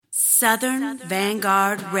Southern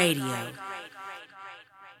Vanguard Radio.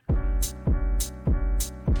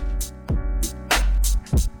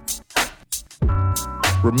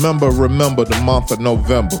 Remember the month of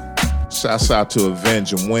November. Shouts out to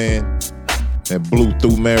Avenge and Win that blew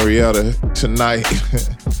through Marietta tonight.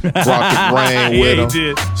 Brought the rain with him.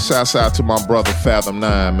 Did. Shouts out to my brother Fathom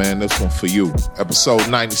 9, man. This one for you. Episode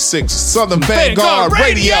 96, Southern Vanguard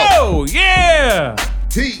Radio. Yeah.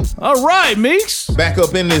 All right, Meeks. Back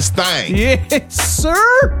up in this thing. Yes,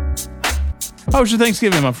 sir. How was your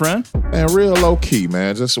Thanksgiving, my friend? Man, real low key,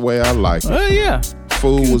 man. Just the way I like it. Oh, yeah.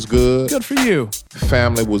 Food was good. Good for you.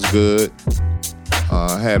 Family was good.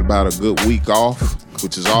 Had about a good week off,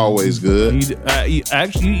 which is always good. You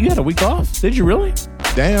had a week off? Did you really?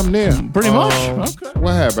 Damn near. Pretty much. Okay.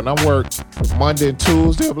 What happened? I worked Monday and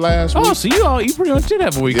Tuesday of last week. Oh, so you pretty much did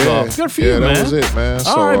have a week off. Good for you, man. That was it, man.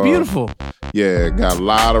 All right, beautiful. Yeah, got a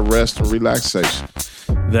lot of rest and relaxation.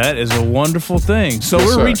 That is a wonderful thing. So Yes,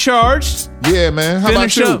 we're sir. recharged. Yeah, man. How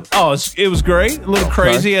Finish about you? up. Oh, it was great. A little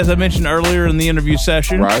crazy, as I mentioned earlier in the interview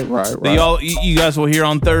session. Right. That you guys will hear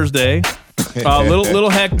on Thursday. Little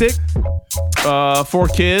hectic. 4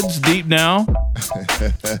 kids deep now.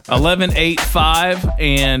 11, 8, 5,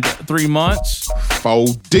 and 3 months. 4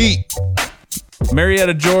 deep.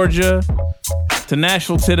 Marietta, Georgia, to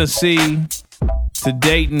Nashville, Tennessee, to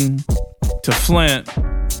Dayton, to Flint,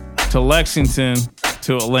 to Lexington,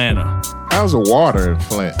 to Atlanta. How's the water in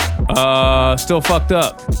Flint? Still fucked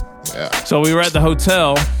up. Yeah. So we were at the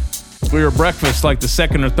hotel. We were at breakfast like the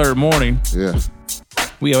second or third morning. Yeah.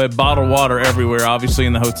 We had bottled water everywhere, obviously,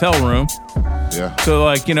 in the hotel room. Yeah. So,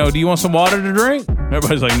 like, do you want some water to drink?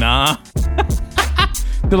 Everybody's like, nah.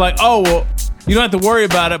 They're like, oh, well, you don't have to worry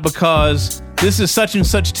about it because this is such and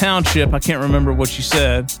such township. I can't remember what she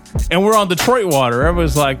said. And we're on Detroit water.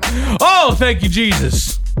 Everybody's like, oh, thank you,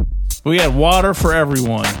 Jesus. We had water for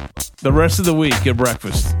everyone the rest of the week at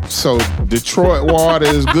breakfast. So Detroit water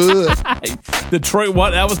is good? Detroit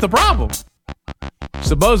water, that was the problem.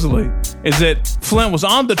 Supposedly, is that Flint was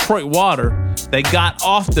on Detroit water. They got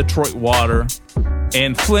off Detroit water,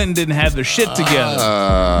 and Flint didn't have their shit together.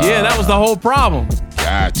 Yeah, that was the whole problem.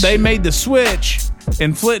 Gotcha. They made the switch,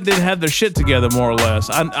 and Flint didn't have their shit together, more or less.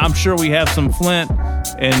 I'm sure we have some Flint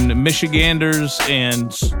and Michiganders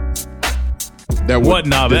and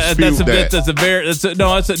whatnot. I'm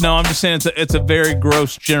just saying it's a very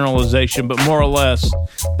gross generalization, but more or less,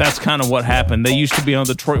 that's kind of what happened. They used to be on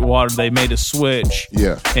Detroit water. They made a switch.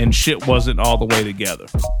 Yeah. And shit wasn't all the way together.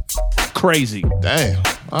 Crazy. Damn.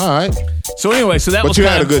 All right. So anyway, But you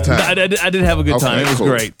had a good time. I did have a good time. It was cool.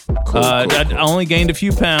 great. Cool. I only gained a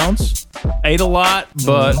few pounds. Ate a lot,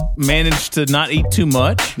 but managed to not eat too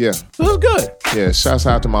much. Yeah. It was good. Yeah. Shouts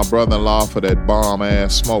out to my brother-in-law for that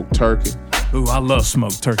bomb-ass smoked turkey. Ooh, I love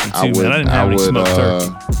smoked turkey too, man. I didn't have any smoked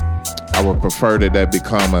turkey. I would prefer that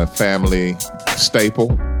become a family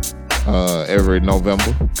staple every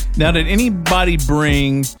November. Now, did anybody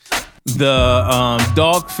bring the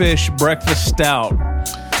Dogfish breakfast stout?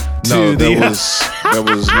 No, there was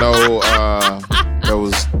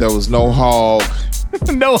no hog.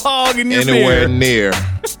 No hog in your anywhere beer. Near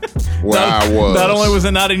where I was. Not only was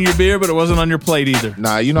it not in your beer, but it wasn't on your plate either.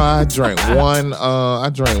 Nah, I drank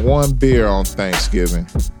one beer on Thanksgiving.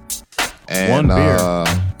 And, one beer.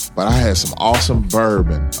 But I had some awesome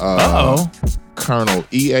bourbon. Colonel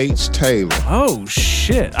E.H. Taylor. Oh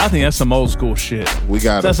shit! I think that's some old school shit. We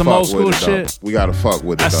gotta. That's some old school shit. We gotta fuck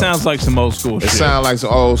with it. That sounds like some old school shit. It sounds like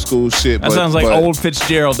some old school shit. That sounds like old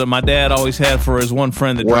Fitzgerald that my dad always had for his one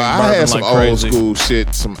friend that drank bourbon I had some like old crazy. school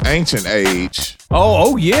shit, some ancient age.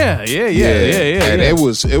 Oh yeah. And it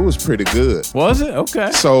was pretty good. Was it?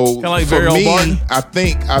 Okay. So kinda like for Barry me, Barton? I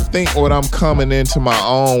think what I'm coming into my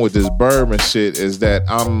own with this bourbon shit is that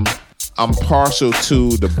I'm partial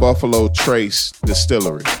to the Buffalo Trace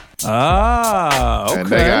Distillery. Okay. And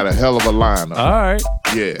they got a hell of a lineup. All right.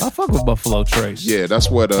 Yeah. I fuck with Buffalo Trace. Yeah,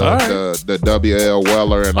 that's where the W.L.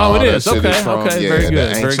 Weller and all it that is. shit Okay, is from. okay, Yeah, very good, the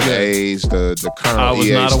very Ancient good. Age, the Colonel I was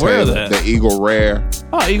E.H. not aware of Taylor, that. the Eagle Rare.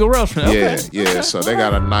 Oh, Eagle Rail's from Yeah. So they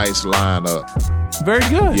got a nice lineup. Very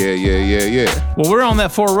good. Yeah. Well, we're on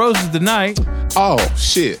that Four Roses tonight. Oh,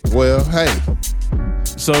 shit. Well, hey.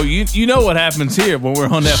 So you know what happens here when we're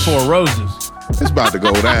on that Four Roses. It's about to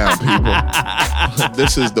go down, people.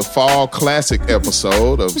 This is the fall classic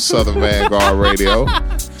episode of Southern Vanguard Radio.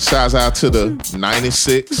 Shouts out to the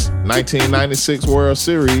 1996 World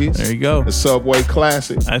Series. There you go. The Subway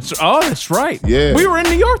Classic. That's right. Yeah. We were in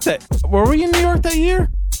New York were we in New York that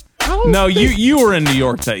year? No, you were in New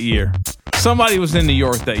York that year. Somebody was in New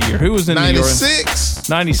York that year. Who was in New York? 96?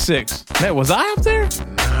 96. Man, was I up there?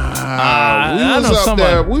 I we know was up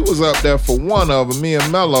somebody. there. We was up there for one of them. Me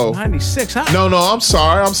and Mello. 96. No, I'm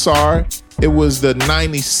sorry. It was the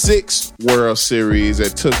 96 World Series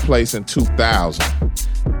that took place in 2000.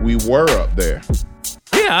 We were up there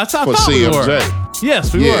Yeah, I thought for we were. CMJ.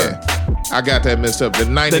 Yes, we were. I got that messed up. The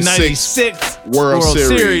 96 The 96th World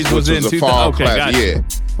Series was in the 2000. fall Okay, classic. gotcha. Yeah,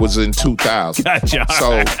 was in 2000. Gotcha. All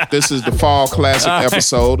So right. this is the fall classic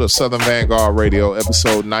episode of Southern Vanguard Radio,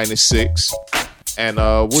 episode 96. And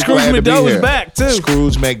we're Scrooge glad to be McDuck is here. back, too.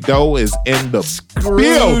 Scrooge McDuck is in the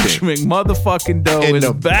Scrooge building. motherfucking Doe In is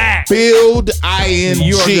the back. Build ING.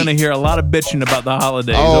 You are going to hear a lot of bitching about the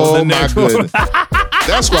holidays. Oh over the my next goodness.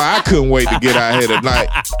 That's why I couldn't wait to get out here tonight.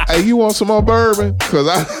 Hey, you want some more bourbon? Because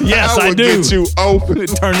Yes, I would do. get you open.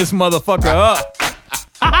 Turn this motherfucker up.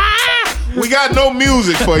 We got no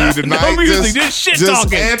music for you tonight. No music, just shit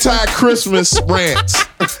talking. Anti-Christmas rants.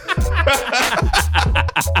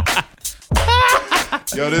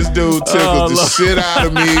 Yo, this dude tickled the Lord. shit out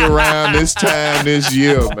of me around this time this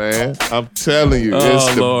year, man. I'm telling you,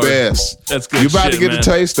 it's the Lord. best. That's good You about shit, to get man. a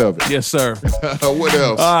taste of it. Yes, sir. What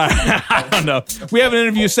else? All right. I don't know. We have an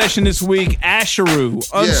interview session this week. Asheru,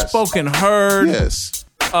 Unspoken Herd. Yes.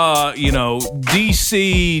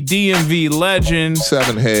 DC, DMV legend.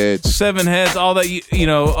 Seven heads. Seven Heads, all that,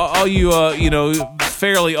 all you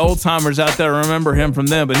fairly old timers out there remember him from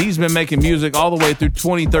them, but he's been making music all the way through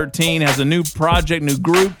 2013, has a new project, new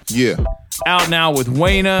group Yeah. out now with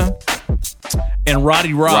Wayna and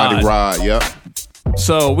Roddy Rod. Roddy Rod, yep.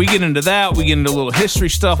 So we get into that. We get into a little history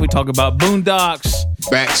stuff. We talk about Boondocks.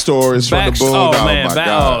 Backstories from the Boondocks. Oh, man. my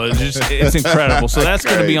God. It's incredible. So that's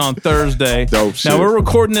going to be on Thursday. Dope shit. Now, we're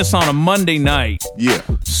recording this on a Monday night. Yeah.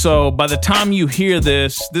 So by the time you hear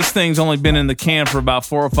this thing's only been in the can for about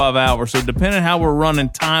 4 or 5 hours. So depending on how we're running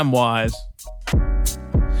time-wise,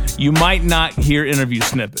 you might not hear interview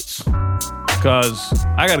snippets. Because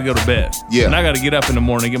I got to go to bed. Yeah. And I got to get up in the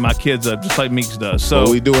morning and get my kids up, just like Meeks does. So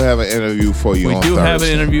But we do have an interview for you we on do Thursday. have an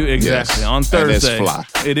interview, exactly, Yes. on Thursday. And it's fly.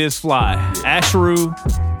 It is fly.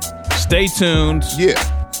 Asheru, stay tuned. Yeah.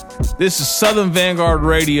 This is Southern Vanguard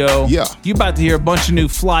Radio. Yeah. You about to hear a bunch of new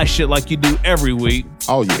fly shit like you do every week.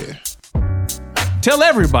 Oh, yeah. Tell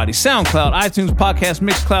everybody, SoundCloud, iTunes, Podcast,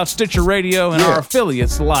 Mixcloud, Stitcher Radio, and Yeah. our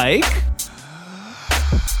affiliates like...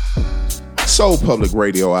 Soul Public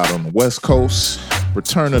Radio out on the West Coast.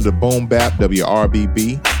 Return of the Boom Bap,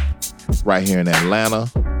 WRBB, right here in Atlanta.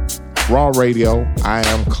 Raw Radio, I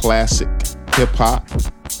Am Classic Hip Hop,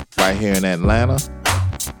 right here in Atlanta.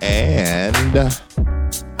 And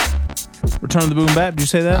Return of the Boom Bap, did you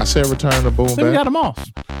say that? I said Return of the Boom Then we got Bap. them all.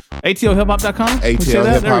 ATLHipHop.com? We say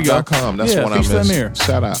that? There we go. ATLHipHop.com. That's Yeah, one I feast them missed. here.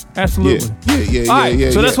 Shout out. Absolutely. Yeah. All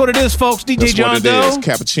right, so that's what it is, folks. DJ That's John what it is. Doe.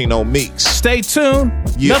 Cappuccino Meeks. Stay tuned.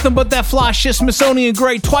 Yeah. Nothing but that fly shit Smithsonian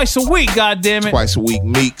grade twice a week, goddammit. Twice a week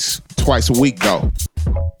Meeks. Twice a week though.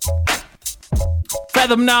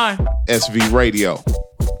 Fathom 9. SV Radio.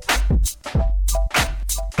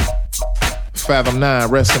 Fathom 9,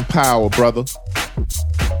 rest in power, brother.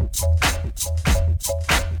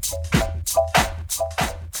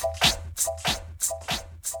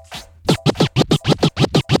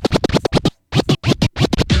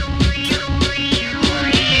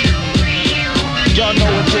 Y'all know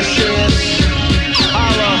what this is.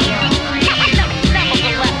 Holla.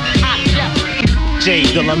 Jay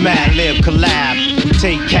Dilla Mad Lib collab. We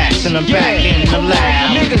take cats and I'm back in the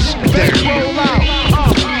lab. Niggas, let's roll out.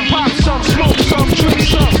 Pop some, smoke some, drink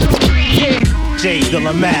some. Yeah. Jay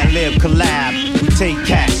Dilla Mad Lib collab. We take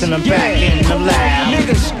cats and I'm back in the lab.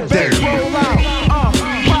 Niggas, let's roll out.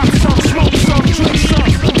 Pop some, smoke some, drink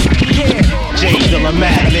some. Yeah. Jay Dilla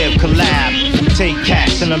Mad Lib collab. We take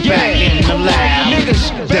cats and I'm back in the lab.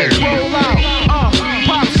 Niggas, let's roll out.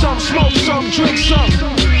 Pop some, smoke some, drink some.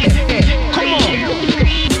 Come on.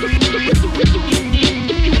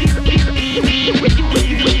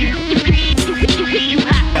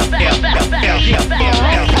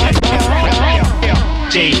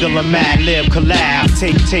 Jay Dilla Mad Lib collab.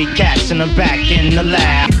 Take cats and I'm back in the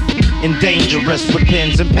lab. And dangerous with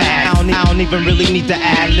pens and pads. I don't even really need to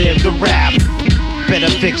ad-lib the rap. Better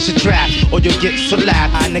fix your trap or you'll get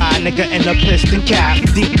slapped. I nigga in a piston cap.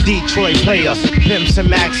 Detroit players, pimps and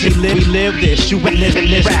maxi we live this. You ain't living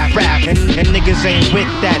this rap. And niggas ain't with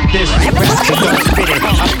that. This rap, so don't spit it.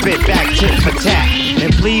 I spit back tit for tat.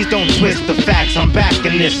 And please don't twist the facts. I'm back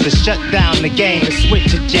in this to shut down the game and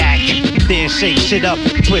switch a jack. Then shake shit up,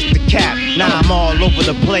 twist the cap. Now I'm all over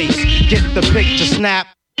the place. Get the picture snap.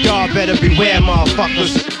 Y'all better beware,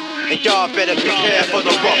 motherfuckers. And y'all better prepare for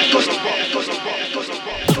the ruckus.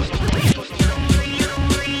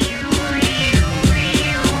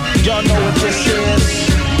 Y'all know what this is.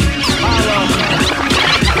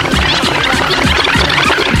 Holla.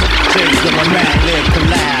 Jake Dilla, Mad Lib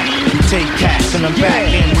collab. Take cats and I'm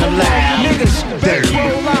back in the lab. Niggas, better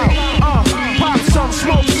roll out. Pop some,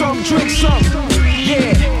 smoke some, drink some.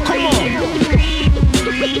 Yeah, come on.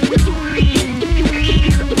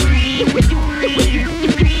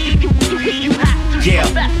 Yeah.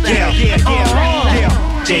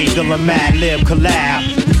 Jay Dilla, Mad Lib collab.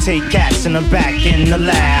 Take cats and I'm back in the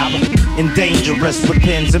lab. And dangerous with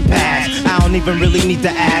pens and pads. I don't even really need to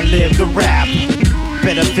ad-lib the rap.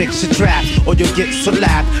 Better fix your trap or you'll get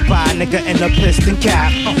slapped by a nigga in a piston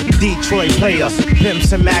cap. Detroit players,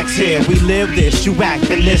 pimps and Max here. We live this, you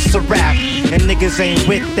actin' this a rap. And niggas ain't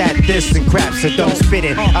with that this and crap, so don't spit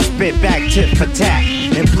it. I spit back tit for tat.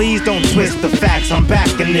 And please don't twist the facts. I'm back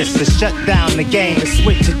in this to shut down the game and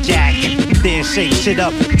switch a jack. Then shake shit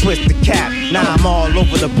up, twist the cap. Now I'm all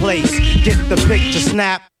over the place. Get the picture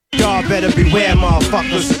snap. Y'all better beware,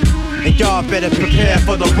 motherfuckers. And y'all better prepare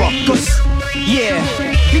for the ruckus. Yeah,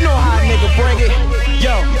 you know how a nigga bring it.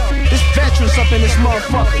 Yo, this veterans up in this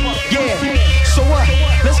motherfucker. Yeah, so what?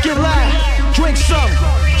 Let's get live, drink some.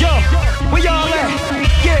 Yo, where y'all at?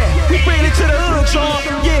 Yeah, we bring it to the hood, y'all.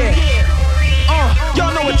 Yeah,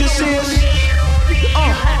 y'all know what this is.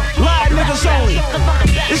 Live niggas only.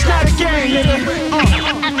 It's not a game, nigga.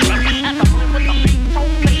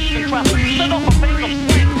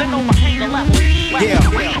 Yeah.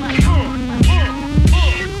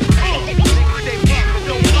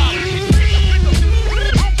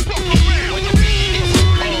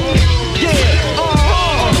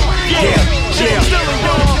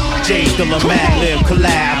 Jay Dilla, Mad Lib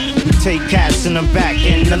collab. Take cats and I'm back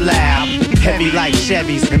in the lab. Heavy like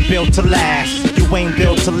Chevys and built to last. You ain't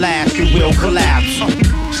built to last, you will collapse.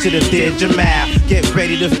 Shoulda did your math. Get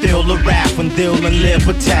ready to feel the rap when Dill and Lib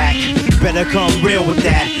attack. Better come real with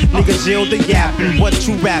that. Niggas yield the yapping. What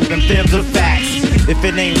you rapping? Fibs or facts. If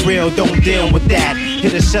it ain't real, don't deal with that.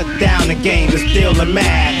 Hit a shut down the game, it's still a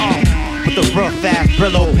mad. With the rough ass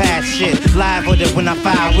Brillo pass shit. Live with it when I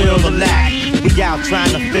fire wheel the lack. We out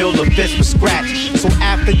trying to fill the fist with scratch. So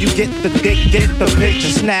after you get the dick, get the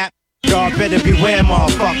picture snap. Y'all better beware,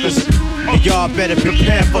 motherfuckers. And y'all better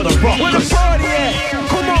prepare for the ruckus. Where the party at?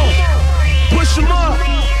 Come on, push 'em up.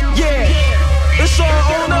 Yeah, it's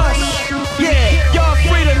all on us. Yeah, y'all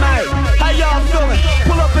free tonight. How y'all feeling?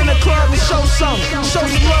 Pull up in the club and show some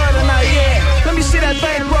love tonight. Yeah, let me see that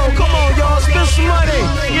bankroll. Come on, y'all, spend some money.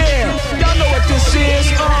 Yeah, y'all know what this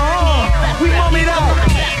is. We mummied out.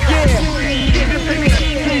 Yeah.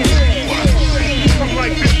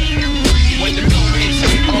 When the beat hits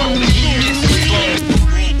on, the heat gets blown.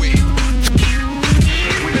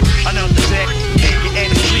 Another deck, get your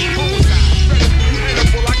energy.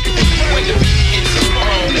 When the beat hits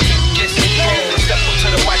on, the heat gets blown. Step up to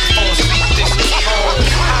the microphone, speak this song.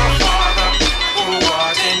 Our Father, who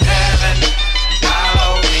art in heaven,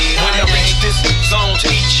 hallowed be thy name. When I reach this zone to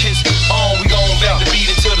each his own, we gon' bang the beat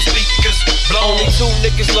until the speakers blown. Only two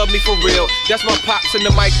niggas love me for real. That's my pops and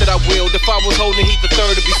the mic that I wield. If I was holding heat, the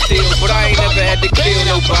third would be still. But I ain't never had to kill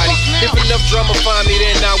nobody. If enough drama find me,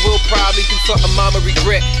 then I will probably do something mama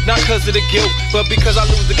regret. Not cause of the guilt, but because I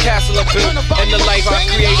lose the castle I built and the life I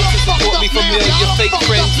created to support me. Familiar fake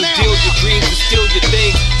friends to steal your dreams, to steal your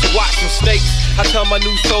things, to watch some snakes. I tell my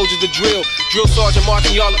new soldiers to drill sergeant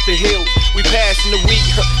marching y'all up the hill. We passing the week,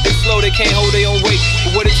 they slow, they can't hold their own weight.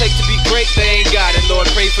 But what it takes to be great, they ain't got it. Lord,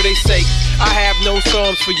 pray for their sake. I have no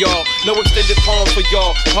psalms for y'all, no extended poems for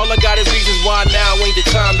y'all. All I got is reasons why now ain't the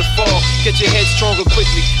time to fall. Get your head stronger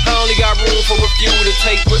quickly. I only got room for a few to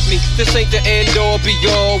take with me. This ain't the end all be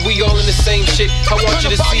all. We all in the same shit. I want you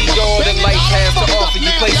to see all that life has to offer. You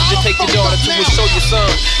places to take your daughter to and show your son.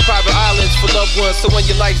 Private islands for loved ones, so when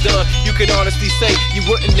your life's done, you can honestly say you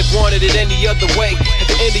wouldn't have wanted it any other way. At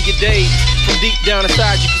the end of your days, from deep down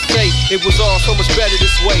inside you can say it was all so much better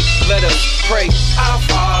this way. Let us pray. Our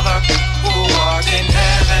Father, who art in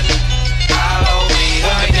heaven, hallowed be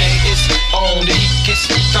thy name. Is on the heat gets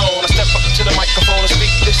thrown. I step up to the microphone and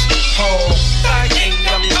speak this poem. Thy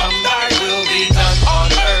kingdom come, thy will be done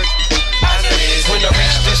on earth as it is When I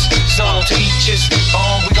reach this zone to each his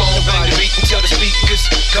own, we gon' bang the beat until the speakers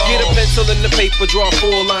go. Get a pencil and the paper, draw a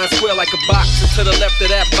 4-line square like a box, and to the left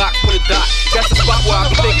of that box put a dot. That's the spot where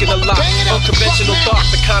I be thinking a lot. Unconventional thought,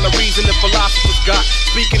 the kind of reason that philosophers got.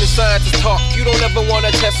 Speaking in scientists talk, you don't ever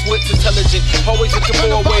wanna test what's intelligent. Always looking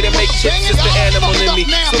for a way to make chips, just the animal in me.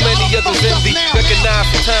 So many others envy.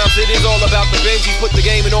 Recognize sometimes it is all about the Benji. Put the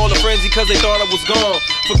game in all the frenzy cause they thought I was gone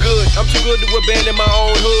for good. I'm too good to abandon my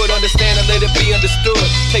own hood. Understand and let it be understood.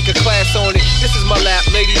 Take a class gas on it. This is my lap,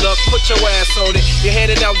 lady luck, put your ass on it. You're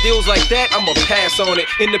handing out deals like that, I'ma pass on it.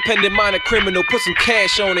 Independent minded criminal, put some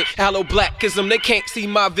cash on it. Aloe blackism, they can't see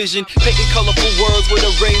my vision. Painting colorful words with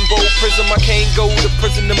a rainbow prism. I can't go to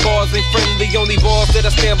prison, them bars ain't friendly. Only bars that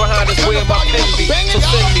I stand behind is where my pen be. So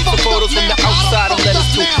send me some photos from the outside and let us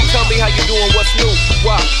too. Tell me how you doing, what's new?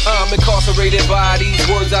 Why? I'm incarcerated by these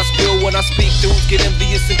words I spill when I speak. Dudes get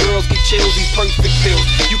envious and girls get chills. These perfect pills.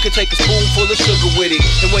 You can take a spoonful of sugar with it,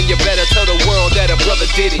 and when you're better, tell the world that a brother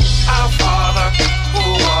did it. Our Father, who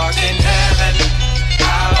art in heaven,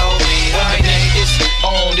 hallowed be thy name. Is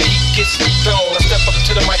on, the heat gets thrown. I step up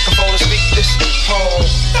to the microphone and speak this poem.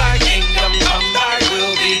 Thy kingdom come, thy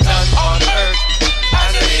will be done on earth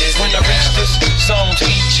as it is When in I reach heaven. this zone to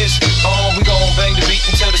each is on, we gon' bang the beat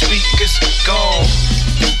until the speakers gone.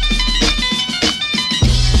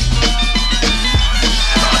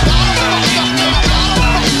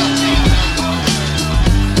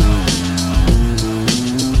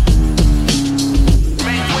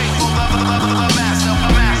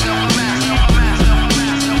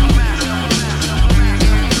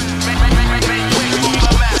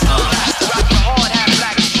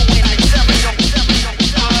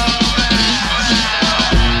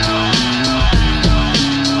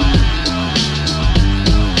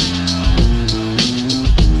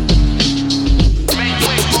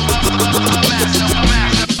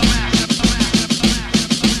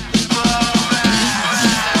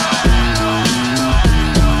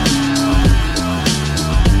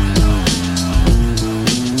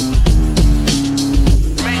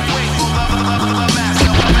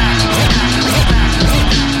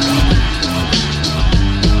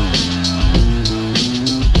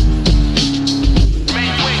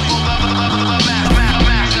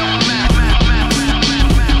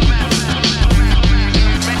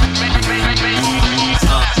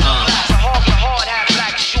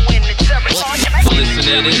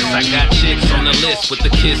 I got chicks on the list with the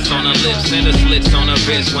kiss on the lips and the slits on the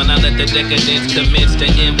wrist. When I let the decadence commence to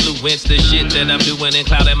influence the shit that I'm doing and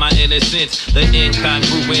clouding my innocence. The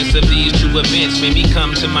incongruence of these true events made me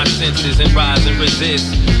come to my senses and rise and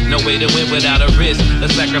resist. No way to win without a risk. The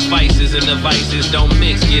sacrifices and the vices don't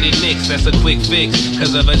mix. Get it mixed, that's a quick fix.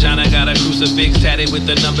 Cause a vagina got a crucifix tatted with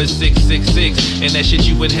the number 666. And that shit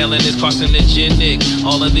you inhaling is carcinogenic.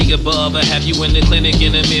 All of the above, I have you in the clinic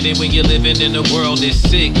in a minute. When you're living in a world that's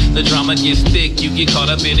sick, the drama gets thick. You get caught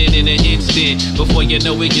up in it in an instant. Before you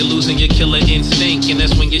know it, you're losing your killer instinct. And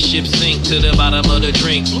that's when your ship sink to the bottom of the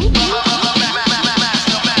drink. We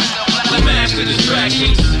master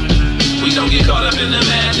distractions. We don't get caught up in the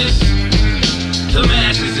madness. The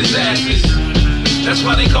masses is asses. That's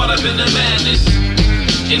why they caught up in the madness.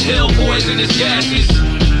 Inhale poisonous gases.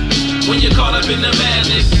 When you're caught up in the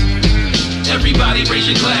madness, everybody raise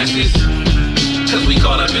your glasses. Cause we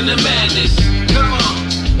caught up in the madness. Come on.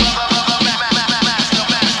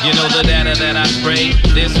 You know the data that I spray,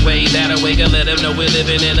 this way, that way, can let them know we're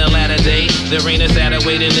living in a latter day. There ain't a sadder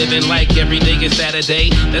way than living like every day is Saturday.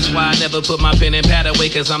 That's why I never put my pen and pad away,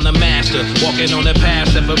 cause I'm the master. Walking on the path,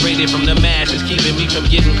 separated from the masses, keeping me from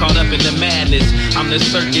getting caught up in the madness. I'm the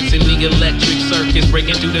circuits in the electric circus,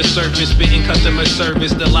 breaking through the surface, spitting customer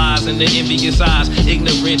service, the lies and the envious eyes.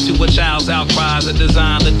 Ignorant to a child's outcries, a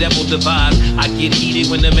design the devil devised. I get heated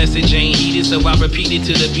when the message ain't heated, so I repeat it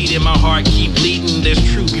to the beat and my heart keep bleeding. There's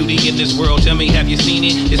truth. Beauty in this world, tell me, have you seen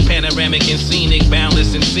it? It's panoramic and scenic,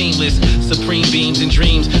 boundless and seamless. Supreme beams and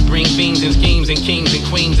dreams bring fiends and schemes and kings and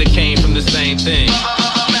queens that came from the same thing.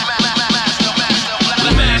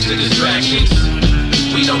 We master distractions.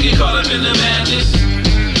 We don't get caught up in the madness.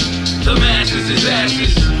 The masses is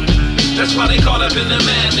asses. That's why they caught up in the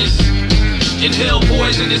madness. Inhale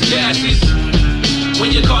poisonous gases.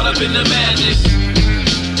 When you're caught up in the madness,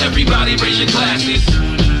 everybody raise your glasses.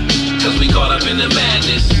 Cause we caught up in the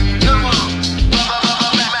madness. Come on.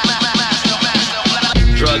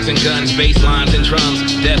 Drugs and guns, bass lines and drums,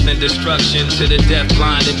 death and destruction to the deaf,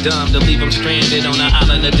 blind and dumb, to leave them stranded on an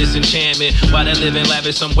island of disenchantment while they're living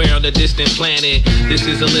lavish somewhere on a distant planet. This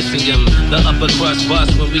is Elysium, the upper crust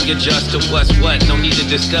bust when we adjust to what's what, no need to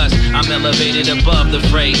discuss. I'm elevated above the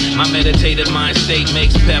fray. My meditative mind state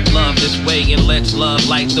makes pep love this way and lets love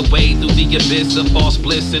light the way through the abyss of false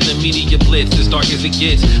bliss and the media blitz. As dark as it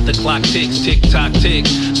gets, the clock ticks, tick tock tick.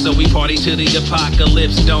 So we party to the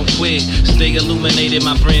apocalypse, don't quit. Stay illuminated,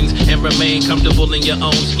 my friends, and remain comfortable in your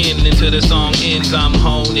own skin until the song ends. I'm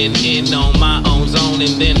honing in on my own zone,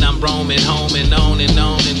 and then I'm roaming home and on and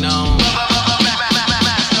on and on.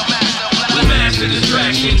 We master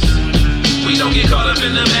distractions. We don't get caught up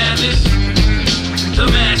in the madness. The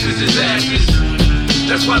masses is asses.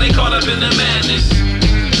 That's why they caught up in the madness.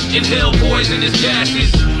 Inhale poisonous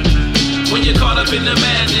gases. when you're caught up in the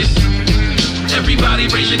madness. Everybody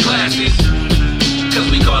raise your glasses, cause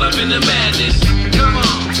we caught up in the madness. Come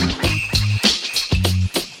on.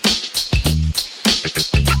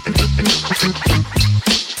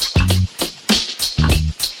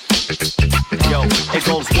 Yo, it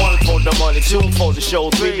goes 1 for the money, 2 for the show,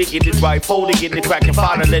 3 to get it right, 4 to get it crackin',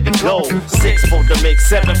 5 to let it go, 6 for the mix,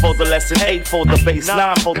 7 for the lesson, 8 for the bass,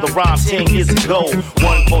 9 for the rhyme, 10 years ago.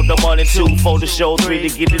 1 for the money, 2 for the show, 3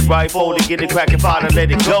 to get it right, 4 to get it crackin', 5 to let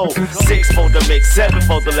it go, 6 for the mix, 7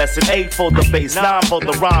 for the lesson, 8 for the bass, 9 for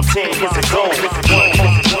the rhyme, 10 years ago. 1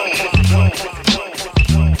 for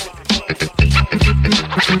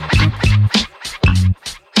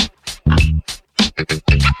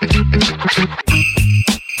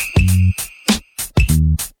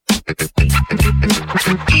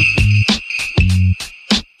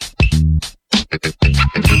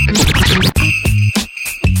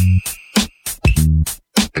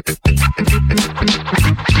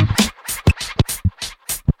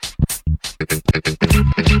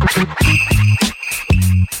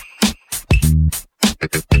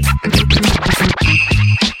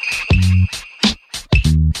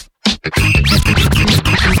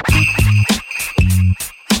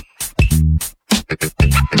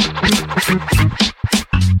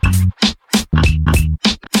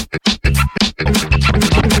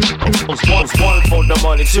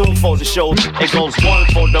Two for the show, it goes 1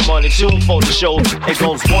 for the money, 2 for the show, it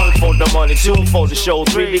goes 1 for the money, 2 for the show,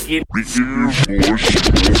 3 to get it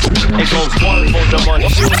goes 1 for the money,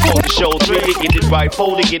 2 for the show, 3 to get it right,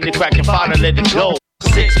 4 to get it crackin', 5 to let it go.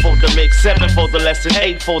 6 for the mix, 7 for the lesson,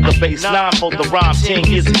 8 for the bass, 9 for the rhyme, 10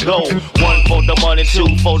 years ago. 1 for the money,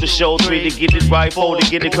 2 for the show, 3 to get it right, 4 to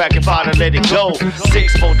get it crackin', 5 to let it go.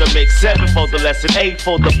 6 for the mix, 7 for the lesson, 8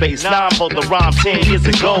 for the bass, 9 for the rhyme, 10 years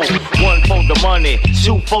ago. 1 for the money,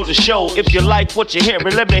 2 for the show. If you like what you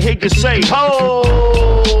hearin', let me hear you say ho.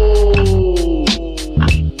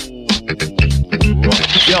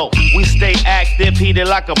 Yo, we stay active, heated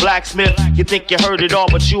like a blacksmith. You think you heard it all,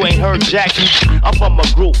 but you ain't heard jack. I'm from a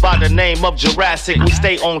group by the name of Jurassic. We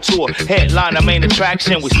stay on tour, headliner, main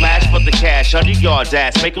attraction. We smash for the cash, 100-yard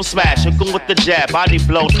dash, make them smash. Hook 'em with the jab, body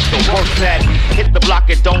blow, just the work that. Hit the block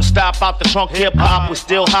and don't stop, out the trunk hip-hop. We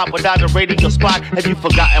still hot without a radio spot. Have you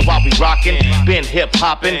forgotten why we rockin'? Been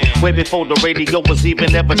hip-hoppin' way before the radio was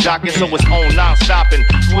even ever jockin'. So it's on non-stoppin',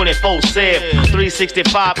 24/7,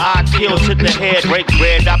 365, I kill to the head, break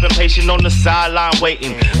bread. I've been patient on the sideline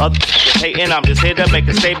waiting. Others hating, I'm just here to make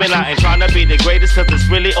a statement. I ain't trying to be the greatest, cause it's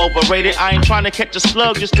really overrated. I ain't trying to catch a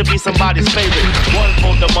slug just to be somebody's favorite. 1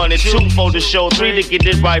 for the money, 2 for the show, 3 to get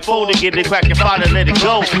it right, 4 to get it crackin', 5 to let it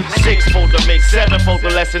go. 6 for the mix, 7 for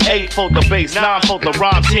the lesson, 8 for the bass, 9 for the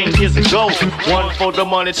rhyme, 10 years ago. 1 for the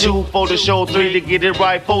money, 2 for the show, 3 to get it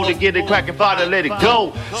right, 4 to get it crackin', 5 to let it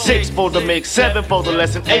go. 6 for the mix, 7 for the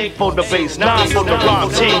lesson, 8 for the bass, 9 for the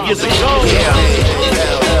rhyme, 10 years ago.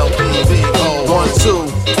 LPVO 1, 2.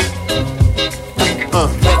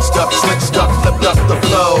 Mixed up, switched up, flipped up the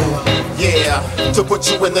flow. Yeah, to put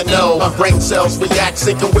you in the know. Brain cells react,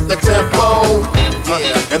 syncing with the tempo.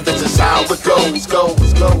 Yeah, and this is how it goes.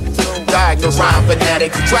 Diagnose rhyme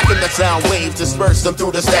fanatic, tracking the sound waves, disperse them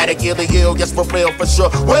through the static. Ill, yes for real, for sure.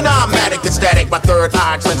 When I'm addict and static, my third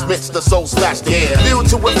eye transmits the soul spastic. View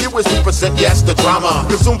to a view as we present, yes, the drama.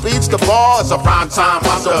 Consume beats, the bars, a prime time.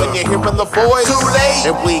 So when you're hearing the voice, too late.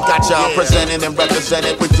 And we got y'all presenting and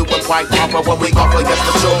representing. We do it quite proper when we offer, yes,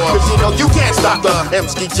 for sure. Cause you know you can't stop the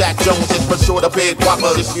MC Jack Jones is for sure the big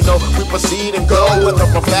whoppers. Just you know we proceed and go, whether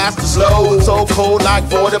from fast to slow, so cold like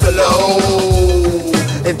water below.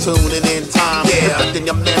 And tuning in time, reflecting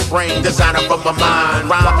your membrane, designer from my mind.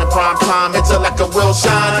 Rhyme in prime time, intellect will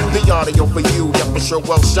shine. The audio for you, yeah, for sure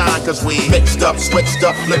will shine. Cause we mixed up, switched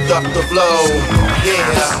up, flipped up the flow.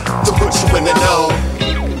 Yeah, to put you in the know.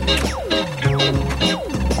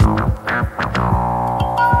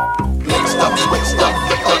 Mixed up, switched up,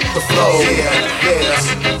 flipped up the flow.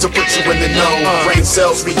 Yeah, to put you in the know. Brain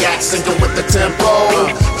cells react, syncing with the tempo.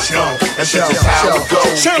 And this is how it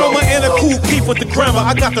goes. Channel my inner cool peep with the grammar.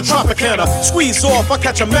 I got the Tropicana. Squeeze off, I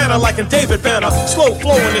catch a manner like in David Banner. Slow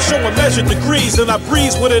flowing and showing measured degrees. And I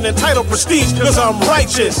breeze with an entitled prestige, cause I'm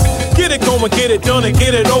righteous. Get it going, get it done, and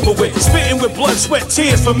get it over with. Spitting with blood, sweat,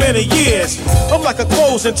 tears for many years. I'm like a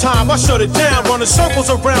closing time, I shut it down. Running circles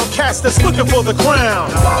around cats that's looking for the crown.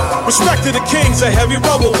 Respect to the kings, a heavy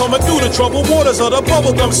rubble. Coming through the troubled waters of the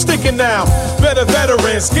bubblegum sticking now. Better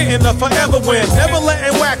veterans, getting a forever win. Never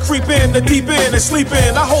letting whack creep in the deep end and sleep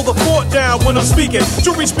in. I hold the fort down when I'm speaking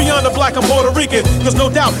to reach beyond the black and Puerto Rican. Cause no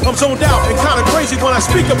doubt I'm zoned out and kinda crazy when I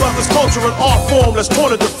speak about this culture and art form that's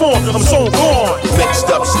torn and deformed. I'm so gone. Mixed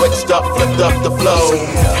up, switched up, flipped up the flow.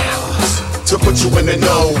 to put you in the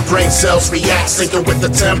know. Brain cells react, syncing with the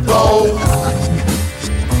tempo.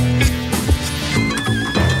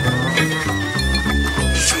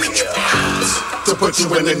 To put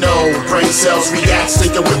you in the know, brain cells react,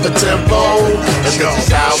 syncing with the tempo. And this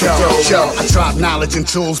is how we go. I drop knowledge and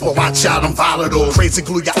tools, but watch out, I'm volatile. Crazy,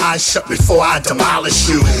 glue your eyes shut before I demolish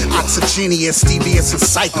you. Oxygenous, devious, and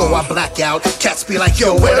psycho. I black out. Cats be like,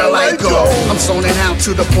 yo, where the light go? I'm zoning out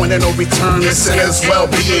to the point of no return. Listeners'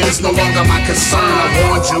 well-being is no longer my concern. I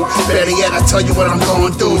warned you. Better yet, I tell you what I'm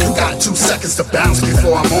gonna do. You got 2 seconds to bounce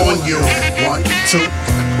before I'm on you. 1, 2,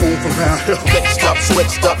 boom from round here. Mixed up,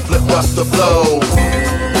 switched up, flip up the flow.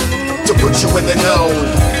 To put you in the know.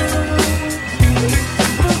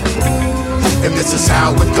 And this is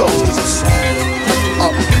how it goes.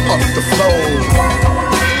 Up the flow.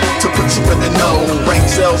 To put you in the know. Brain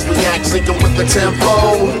cells react, syncing with the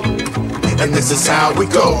tempo. And this is how it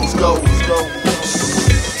goes.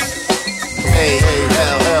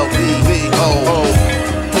 A-A-L-L-B-B-O.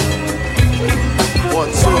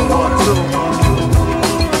 1, 2, 1, 2.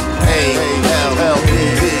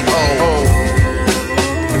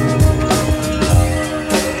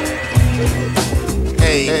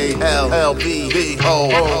 A-L-L-B-B-O.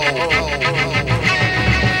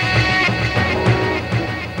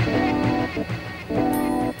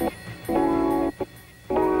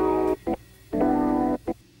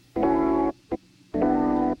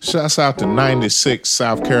 Shouts out to 96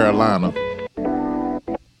 South Carolina.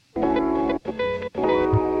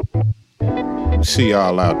 We see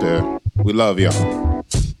y'all out there. We love y'all.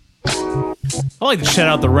 I like to shout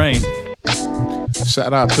out the rain.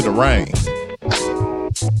 Shout out to the rain.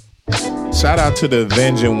 Shout out to the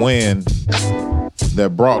avenging wind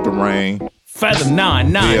that brought the rain. Fathom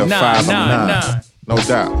 99999. No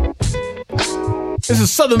doubt. This is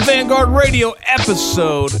Southern Vanguard Radio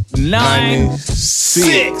episode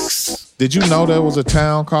 96. Did you know there was a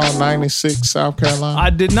town called 96 South Carolina? I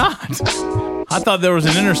did not. I thought there was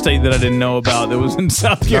an interstate that I didn't know about that was in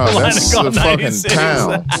South Carolina that's called a 96. fucking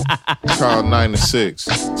town called 96.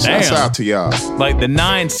 Shouts out to y'all. Like the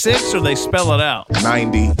 96 or they spell it out?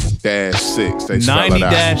 90-6. They spell it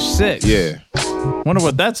out. 90-6. Yeah. Wonder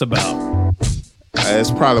what that's about.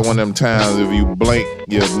 It's probably one of them towns, if you blink,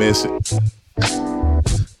 you'll miss it.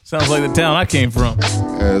 Sounds like the town I came from.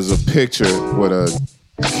 There's a picture with a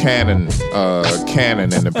cannon in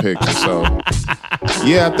the picture, so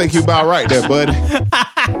yeah, I think you're about right there, buddy.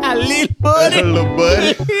 Little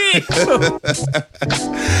buddy.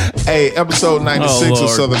 Hey, episode 96 of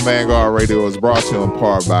Southern Vanguard Radio is brought to you in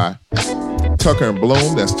part by Tucker and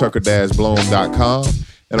Bloom. That's tucker-bloom.com,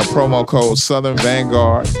 and a promo code Southern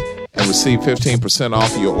Vanguard, and receive 15%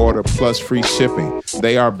 off your order plus free shipping.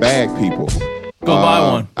 They are bag people. Go buy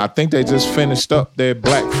one. I think they just finished up their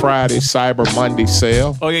Black Friday Cyber Monday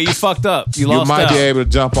sale. Oh, yeah, you fucked up. You lost You might out. be able to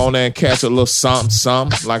jump on there and catch a little something,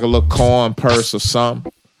 like a little coin purse or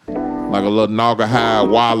something, like a little Naugahyde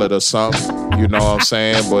wallet or something. You know what I'm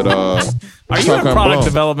saying? But are you in product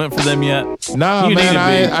development for them yet? Nah, you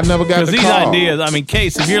man, I never got the these call. ideas, I mean,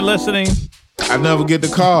 Case, if you're listening, I never get the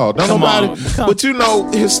call. Don't Come nobody. on, come. But you know,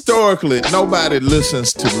 historically, nobody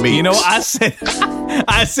listens to me. you know, I said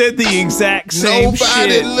the exact same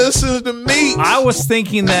Nobody shit. listens to me. I was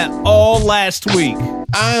thinking that all last week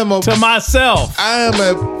to myself. I am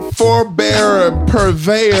a forebearer and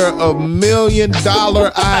purveyor of $1 million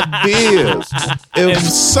ideas. If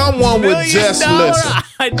someone would just listen.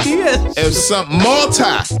 Ideas.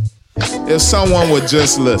 If someone would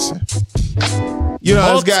just listen. You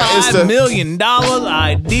know, it's the multi-million-dollar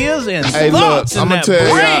ideas and Hey, look, thoughts in I'm that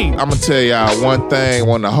gonna brain. tell y'all one thing.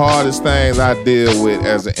 One of the hardest things I deal with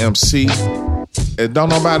as an MC is don't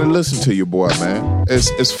nobody listen to you, boy, man.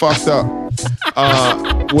 It's fucked up.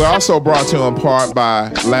 We're also brought to you in part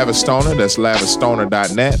by Lavish Stoner. That's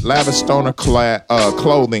lavishstoner.net. Lavish Stoner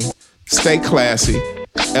clothing. Stay classy.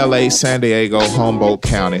 LA, San Diego, Humboldt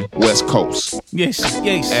County, West Coast. Yes.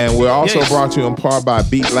 And we're also Yes. brought to you in part by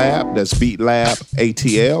Beat Lab. That's Beat Lab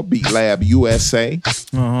ATL, Beat Lab USA,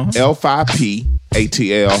 L5P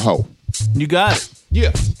ATL Ho. You got it.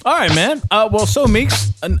 Yeah. All right, man. Well, so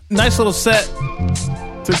Meeks, a nice little set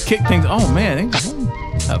to kick things. Oh man,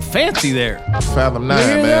 fancy there. Fathom 9,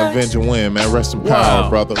 hear man. that? Venture Win, man. Rest in power, Wow.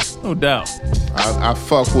 brother. No doubt. I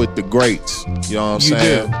fuck with the greats. You know what I'm You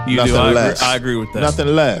saying? do. You Nothing do. less. I agree with that.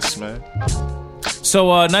 Nothing less, man.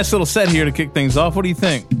 So, nice little set here to kick things off. What do you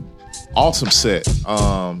think? Awesome set.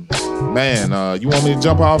 Man, you want me to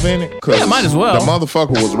jump off in it? Yeah, might as well. The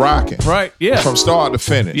motherfucker was rocking. Right, yeah. From start to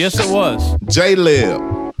finish. Yes, it was. J-Lib.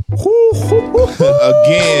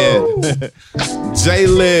 Again.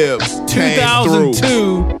 J-Lib came through.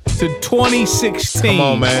 2002 to 2016. Come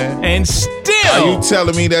on, man. And still. Are you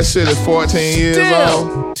telling me that shit is 14 years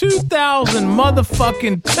old? 2000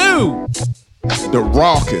 motherfucking 2. The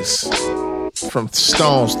Raucous from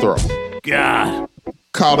Stone's Throw. God.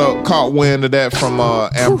 Caught wind of that from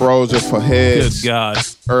Ambrosia for Heads. Good God.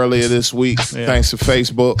 Earlier this week, thanks to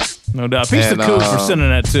Facebook. No doubt. Peace to Coop for sending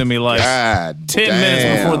that to me like God 10 damn.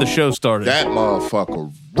 minutes before the show started. That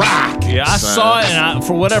motherfucker rock. Yeah, I saw it, and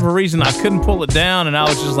for whatever reason, I couldn't pull it down, and I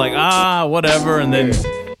was just like, whatever, and then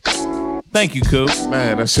thank you, Coop.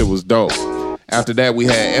 Man, that shit was dope. After that, we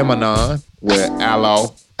had Eminem with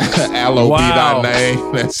Aloe. Aloe be thy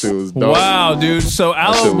name. That shit was dope. Wow, dude. So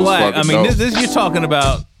Aloe Black, I mean, this you're talking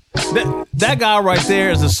about, that guy right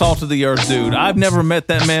there is a salt of the earth dude. I've never met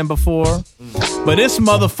that man before, but this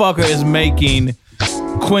motherfucker is making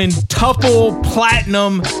quintuple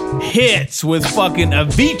platinum hits with fucking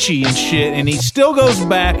Avicii and shit, and he still goes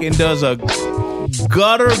back and does a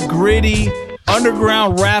gutter gritty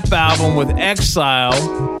underground rap album with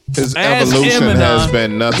Exile. His evolution has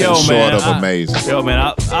been nothing short of amazing. That's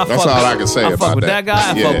all I can say about fuck with that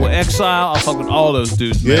guy. I fuck with Exile. I fuck with all those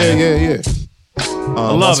dudes, man. Yeah. I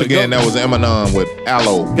love once it. again, that was Eminem with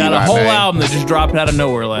Aloe. Got a whole album that just dropped out of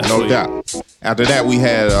nowhere last week. No doubt. After that, we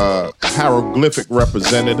had Hieroglyphic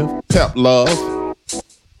Representative, Pep Love,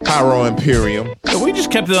 Pyro Imperium. So we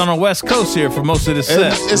just kept it on the West Coast here for most of the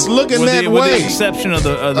set. It's looking with that the, way. With the exception of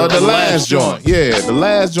the last joint. Yeah, the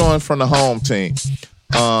last joint from the home team.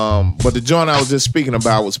 But the joint I was just speaking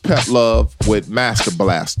about was Pep Love with Master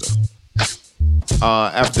Blaster.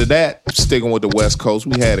 After that, sticking with the West Coast,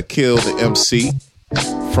 we had a Kill the MC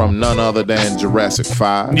from none other than Jurassic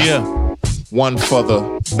 5. Yeah. One for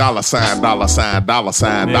the dollar sign. One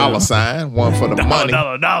for the money.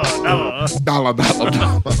 Dollar. Dollar. One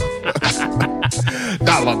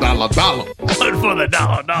for the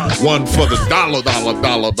dollar. One for the dollar.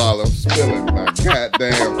 I'm spilling my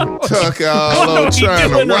goddamn Kentucky all over trying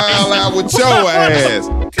to wild out with your ass.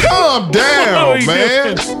 Calm down,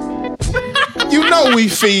 man. You know we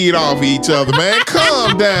feed off each other, man.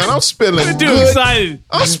 Calm down. I'm spilling good. Excited.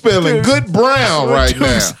 I'm spilling good brown right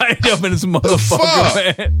now. Excited up in this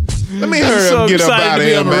motherfucker, man. Let me hurry up and get up out of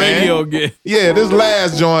here, man. Radio again. Yeah, this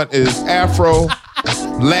last joint is Afro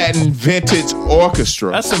Latin Vintage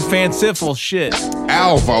Orchestra. That's some fanciful shit.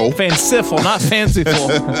 Alvo. Fanciful, not fanciful.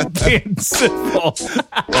 Fanciful.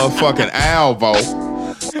 Motherfucking Alvo.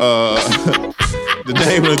 The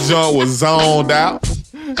name of the joint was Zoned Out.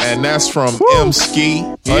 And that's from M-Ski.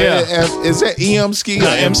 Yeah. Is that E-M-Ski or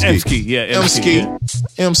M-Ski? M-Ski, yeah. M-Ski.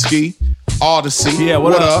 M-Ski. Odyssey. Yeah,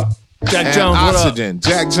 what up? Jack and Jones, what Oxygen. up?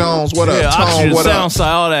 Jack Jones, what up? Tone, Oxygen, what up?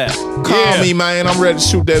 Soundside, all that. Call me, man. I'm ready to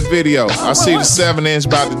shoot that video. I see the 7-inch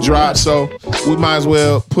about to drop, so we might as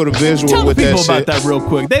well put a visual Tell with the that people shit. about that real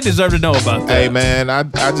quick. They deserve to know about that. Hey, man, I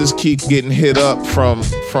just keep getting hit up from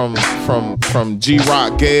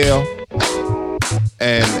G-Rock Gale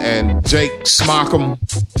and Jake Smockham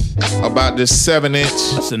about this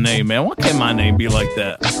 7-inch. What's the name, man? Why can't my name be like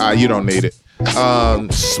that? You don't need it.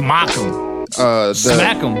 Smockham.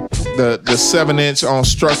 Smack 'em. The 7-inch on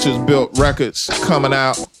Structures Built Records coming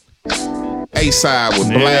out. A-side with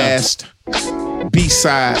Blast.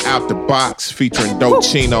 B-side Out the Box featuring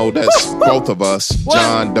Dochino. That's both of us,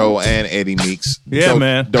 John Doe and Eddie Meeks. Yeah,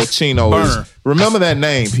 man. Dochino Burner. is. Remember that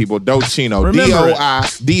name, people. Dochino.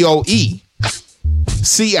 D-O-I-D-O-E.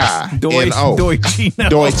 C-I-N-O. Dochino.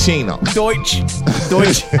 Dochino.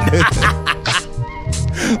 Deutsch.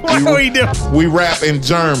 What are we doing? We rap in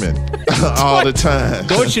German all the time.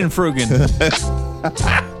 Deutschenfrugen.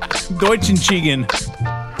 Deutschenchigen.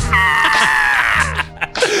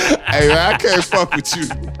 Hey, man, I can't fuck with you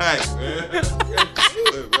tonight, man.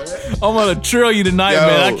 I'm gonna trill you tonight,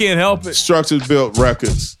 man. I can't help it. Structures Built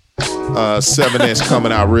Records. 7-inch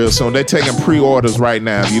coming out real soon. They're taking pre-orders right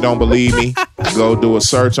now. If you don't believe me, go do a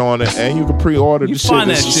search on it, and you can pre-order the shit.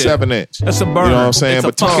 This is 7-inch. That's a burner. You know what I'm saying? It's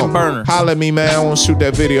but a fucking Tom, burner. Holla at me, man. I want to shoot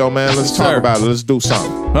that video, man. Let's talk about it. Let's do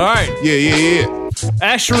something. All right. Yeah.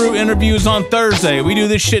 Asheru interviews on Thursday. We do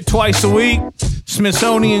this shit twice a week.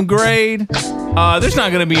 Smithsonian grade. There's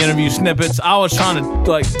not going to be interview snippets. I was trying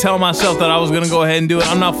to tell myself that I was going to go ahead and do it.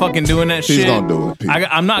 I'm not fucking doing that shit. He's going to do it, Pete.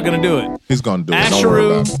 I'm not going to do it. He's going to do it. Don't worry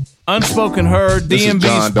about it. Unspoken Herd, This is DMV's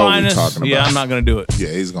John Doe we finest. talking Yeah, about. I'm not going to do it. Yeah,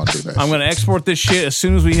 he's going to do that. I'm going to export this shit as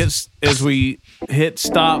soon as we hit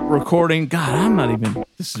stop recording. God, I'm not even.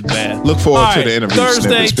 This is bad. Look forward All to right, the interview Thursday,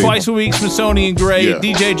 snippets, people. twice a week, Smithsonian grade. Yeah.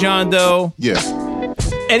 DJ John Doe. Yeah.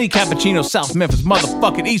 Eddie Cappuccino, South Memphis,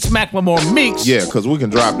 motherfucking East Macklemore Meeks. Yeah, because we can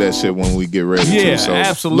drop that shit when we get ready Yeah, to. So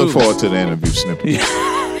absolutely. Look forward to the interview snippet. Yeah.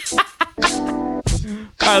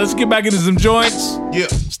 All right, let's get back into some joints. Yeah.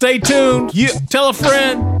 Stay tuned. Yeah. Tell a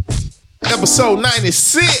friend. Episode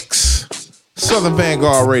 96. Southern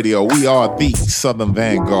Vanguard Radio. We are the Southern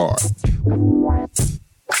Vanguard.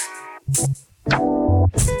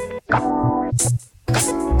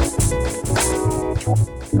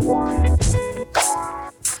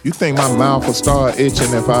 You think my mouth will start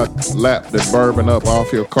itching if I lap the bourbon up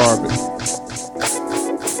off your carpet?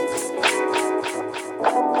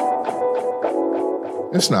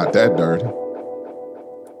 It's not that dirty.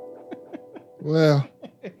 Well.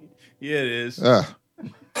 Yeah, it is. Yeah.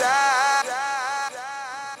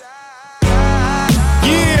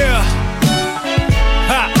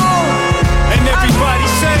 Ha. And everybody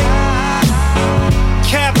say,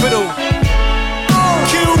 capital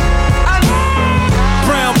Q.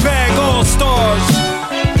 Brown bag all stars.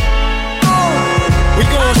 We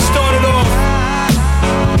gonna start it off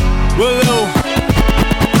with a little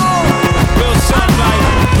something like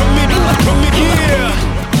yeah.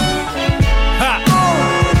 Ha.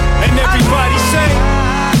 And everybody say,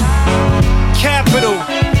 capital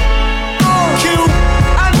Q.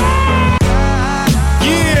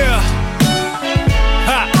 Yeah.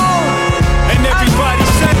 Ha. And everybody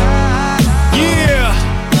say, yeah.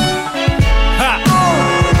 Ha.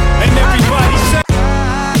 And everybody say,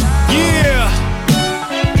 yeah.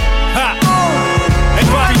 Ha. And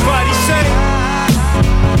everybody say,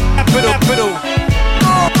 capital.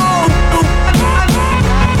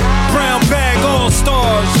 Brown bag all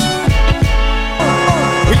stars.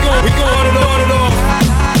 We gon' it off.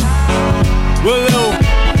 Well,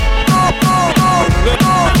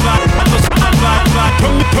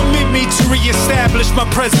 permit me to reestablish my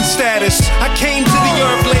present status. I came to the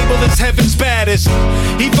earth labeled as heaven's baddest.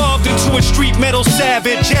 Evolved into a street metal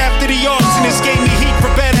savage. After the arsonist gave me heat for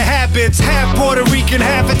better habits. Half Puerto Rican,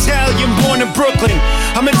 half Italian, born in Brooklyn.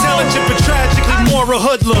 I'm intelligent but tragically more a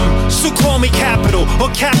hoodlum. So call me Capital or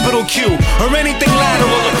Capital Q or anything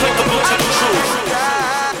lateral applicable to the truth.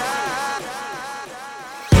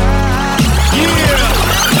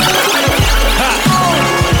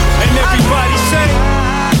 And everybody say,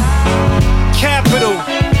 capital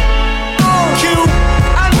Q.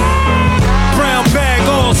 Brown bag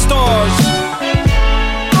all stars.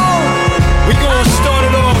 We gonna start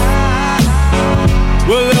it off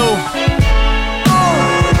with a little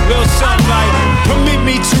something like, permit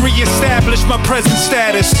me to reestablish my present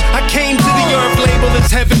status. I came to the earth labeled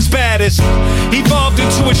as heaven's baddest. Evolved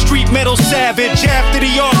into a street metal savage. After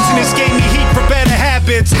the arsonist gave me heat for better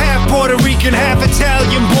habits. Half Puerto Rican, half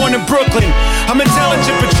Italian, born in Brooklyn. I'm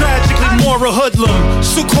intelligent but tragically more a hoodlum.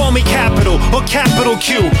 So call me Capital or Capital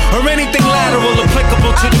Q or anything lateral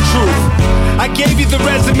applicable to the truth. I gave you the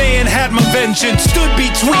resume and had my vengeance. Stood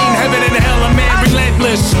between heaven and hell, a man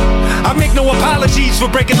relentless. I make no apologies for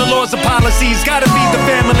breaking the laws of policies. Gotta feed the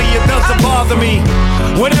family, it doesn't bother me.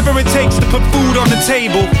 Whatever it takes to put food on the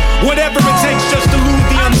table. Whatever it takes just to lose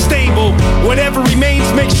the unstable. Whatever remains,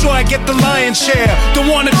 make sure I get the lion's share.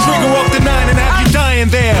 Don't wanna trigger off the 9 and have you dying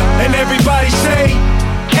there. And everybody say,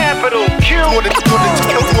 capital Q. For the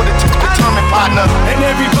determined partner. And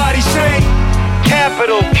everybody say,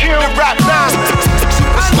 capital Q. The rap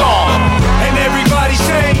superstar. And everybody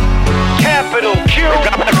say, capital Q.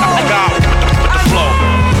 The flow.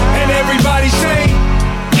 And everybody say,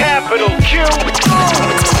 capital Q.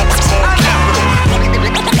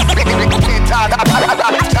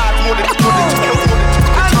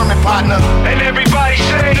 Determined partner. And everybody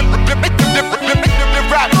say, the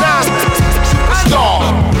rap superstar.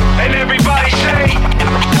 And everybody say,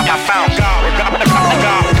 I found God.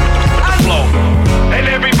 The flow. And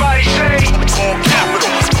everybody say,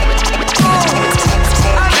 capital.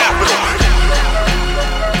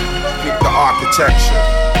 Keep the architecture.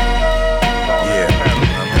 Yeah.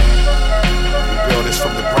 We build this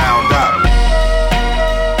from the ground up.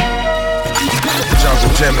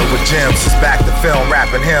 Jungle Jimmy with gems is back to film,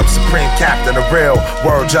 rapping him, supreme captain, a real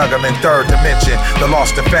word juggling third dimension. The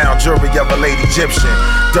lost and found jury of a late Egyptian.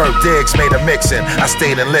 Dirt digs made a mixin', I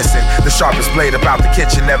stayed and listened. The sharpest blade about the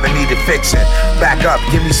kitchen never needed fixing. Back up,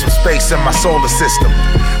 give me some space in my solar system.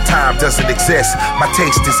 Time doesn't exist, my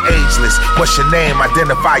taste is ageless. What's your name?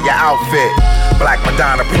 Identify your outfit. Black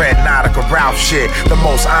Madonna print, Nautica Ralph shit. The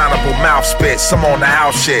most honorable mouth spit, some on the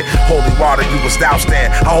house shit. Holy water you was doused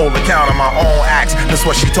in, I hold account of my own acts. That's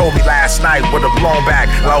what she told me last night with a blown back.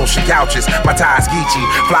 La Ocean couches, my ties Geechee.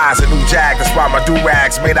 Flies a new Jag, that's why my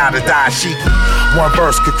do-rags made out of dashiki. One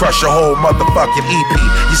verse could crush your whole motherfucking EP.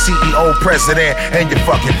 Your CEO, president, and your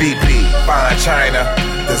fucking VP. Fine China,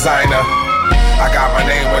 designer. I got my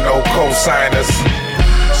name with no co-signers.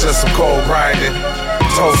 Just some cold grinding.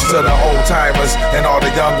 Toast to the old timers and all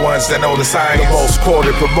the young ones that know the science. The most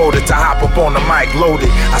quoted, promoted to hop up on the mic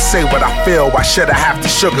loaded. I say what I feel, why should I have to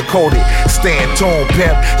sugarcoat it? Stay in tune,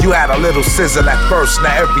 pimp. You had a little sizzle at first,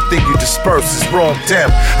 now everything you disperse is room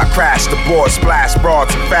dim. I crash the board, splash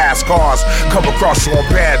broads and fast cars. Come across you on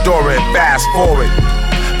Pandora and fast forward.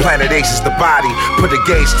 Planet H is the body, put a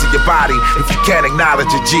gauge to your body if you can't acknowledge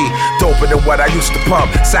a G. Doper than what I used to pump,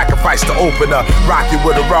 sacrifice to open up. Rock you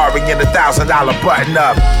with a Rari and $1,000 button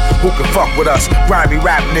up. Who can fuck with us? Grimy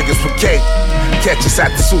rap niggas with cake. Catch us at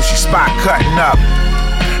the sushi spot cutting up.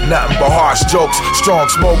 Nothing but harsh jokes, strong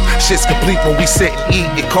smoke. Shit's complete when we sit and eat,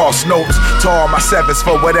 it costs notes. To all my sevens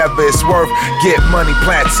for whatever it's worth. Get money,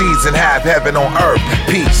 plant seeds, and have heaven on earth.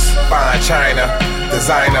 Peace, fine China,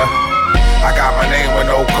 designer. I got my name with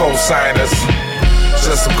no co-signers.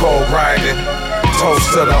 Just some cold grinding. Toast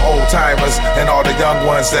to the old timers and all the young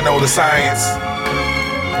ones that know the science.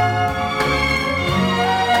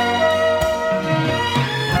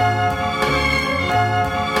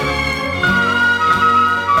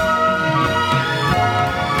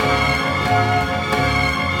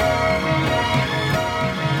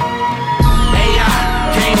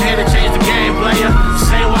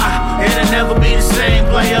 It'll never be the same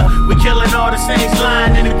player. We killing all the saints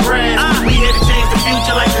lying in the grass. We here to change the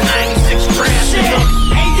future like the 96 crash.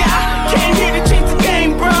 Hey, y'all, came here to change the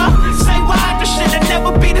game, bro. Say why this shit'll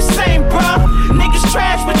never be the same, bro. Niggas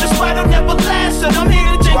trash, but this fight will never last. So I'm here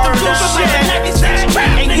to change the future like the 96 crash.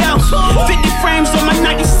 Hey, yo, 50 frames on my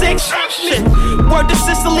 96. Shit. Word to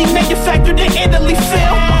Sicily, manufactured in Italy,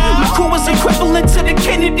 Phil. My crew is equivalent to the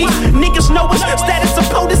Kennedys. Niggas know us, status of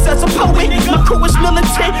POTUS as a poet. My crew is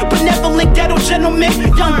militant, benevolent ghetto gentleman.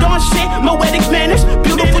 Young Dawn shit, poetic manners.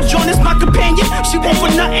 Beautiful Joan is my companion. She won't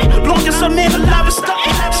for nothing, long as a man alive is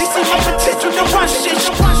stunting. She see my potential to run shit.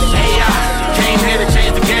 Hey, I came here to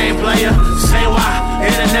change the game, player. Say why,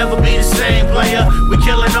 it'll never be the same, player. We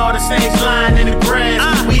killing all the saints lying in the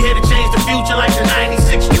grass. We here to change the future like the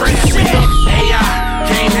 96 trash. Hey, I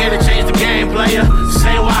came here to change the game, player.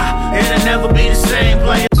 Say why, it'll never be the same,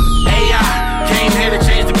 player. Hey, I came here to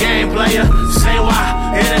change the game, player. Say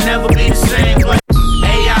why, it'll never be the same, player.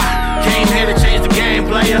 Hey, I came here to change the game,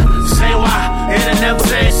 player. Say why, it'll never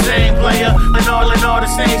be the same, player. And all the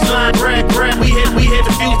saints line, bread. We here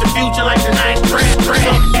to fuse the future like the 90s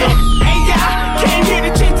trash. Hey, I came here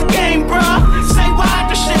to change the game, bro. Say why,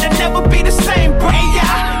 this shit'll never be the same, bro. Hey,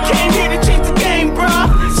 I came here to change the game, bro.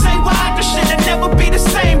 Say why, this shit'll never be the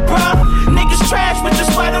same, bro. Niggas trash, but this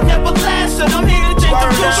fight will never last. So I'm here to change the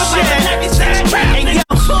future like the 96 trash. Hey, yo,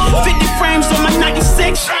 50 frames on my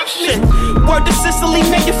 96. Shit. Word to Sicily,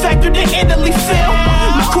 manufactured in Italy, Phil.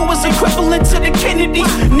 My crew is equivalent to the Kennedys.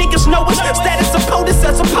 Niggas know us, status of POTUS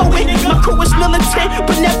as a poet. My crew is militant,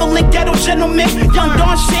 benevolent ghetto gentleman. Young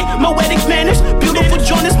Dawn shit, poetic manners. Beautiful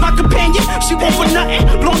Joan is my companion. She won't for nothing,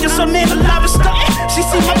 long as a man alive is stunting. She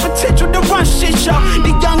see my potential to run shit, yo.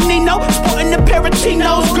 The young Nino, sporting the pair of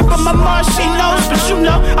chinos. Gripping my mom, she knows, but you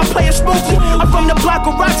know, I play it smoothly. I'm from the block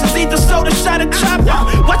of rocks, it's either soda, shot, or chop.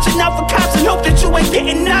 Watching out for cops and hope that you ain't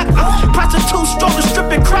getting knocked. Prostitutes, strollers,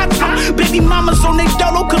 stripping crocs. Baby mamas on they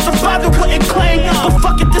dolo, cause the father wouldn't claim. But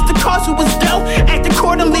fuck it, this the cause who was dope. Act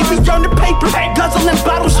accordingly, we earn the paper. Guzzling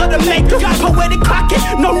bottles of the maker. Poetic clocking,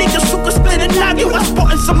 no niggas who can split a noggin. I'm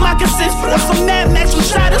sporting some moccasins for some Mad Max with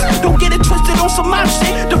shadows. Don't get it twisted on some mob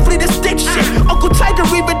shit. The fleet is stick shit. Uncle Tiger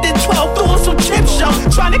even did 12, throwing some chip show.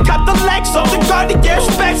 Trying to cop the legs off the Guardian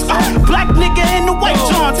specs. Black nigga in the white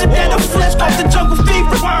john. Today the flesh off the jungle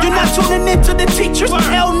fever. You're not tuning into the teachers.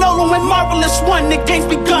 El Nolo and Marvelous One. The game's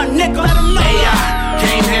begun, nigga. Let them know. Hey, I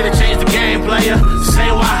came here to change the game, player. Say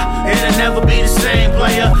why, it'll never be the same,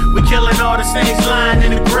 player. We killing all the saints lying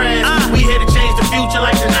in the grass. We here to change the future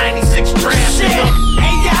like the 96 trash.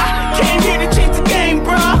 Hey, I came here to change the game,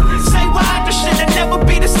 bro. Say why, this shit'll never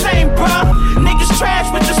be the same, bro. Niggas trash,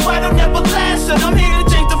 but this fight will never last. And I'm here to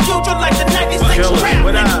change the future like the 96 trash.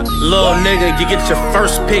 What up? Little nigga, you get your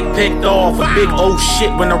first pick picked off. A big old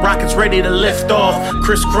shit when the rocket's ready to lift off.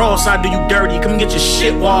 Crisscross, I do you dirty, come get your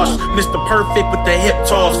shit washed. Mr. Perfect with the hip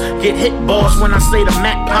toss. Get hit, boss, when I say the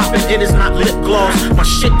Mac poppin', it is not lip gloss. My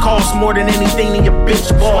shit costs more than anything in your bitch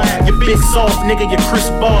ball. Your bitch soft, nigga, your Chris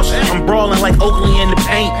Bosh. I'm brawling like Oakley in the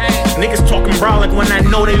paint. Niggas talking brolic when I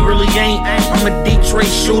know they really ain't. I'm a Detroit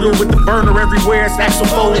shooter with the burner everywhere. It's Axel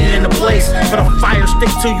Foley in the place. Put a fire stick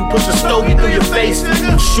to you, push a stogie through your face.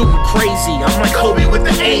 I'm shooting crazy, I'm like Kobe with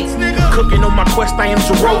the 8. Cooking on my quest, I am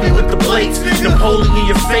Jerobi with the plates. Napoleon,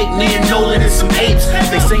 your fate, me and Nolan and some apes.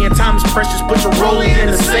 They saying time is precious, put your rollie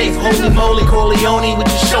in the safe. Holy moly, Corleone, we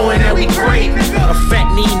just showing that we great. A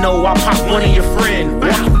fat knee, know I pop one of your friend.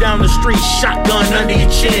 Walk you down the street, shotgun under your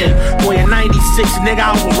chin. Boy, in 96, nigga,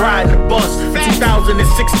 I was riding the bus. In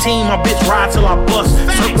 2016, my bitch ride till I bust.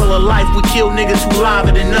 Circle of life, we kill niggas who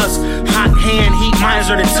liver than us. Hot hand, heat,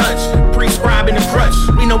 miser to touch. Prescribing the crutch.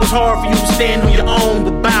 We know it's hard for you to stand on your own,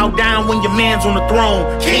 but bow down when your man's on the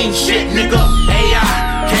throne. King shit, nigga.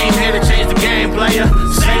 AI came here to change the game, player.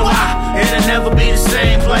 Say why? It'll never be the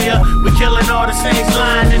same, player. We killing all the saints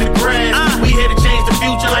lying in the grass. We here to change the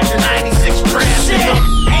future like the 96 draft, nigga.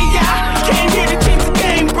 AI came here to change the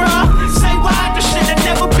game, bruh. Say why? The shit'll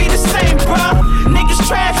never be the same, bruh. Niggas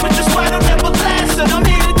trash, but that's why they'll never last. And I'm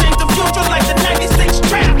here to change the future like the 96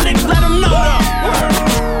 draft, nigga. Let them know that.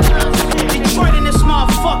 Detroit in this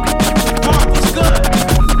motherfucker. Mark was good.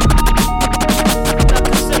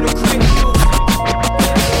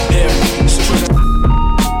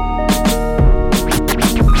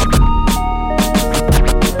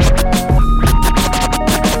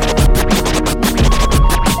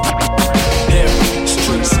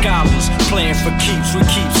 For keeps, we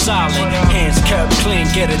keep silent. Hands kept clean,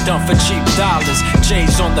 get it done for cheap dollars.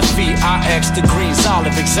 J's on the feet, IX the greens,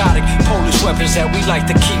 olive exotic. Polish weapons that we like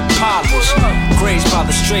to keep polished. Grazed by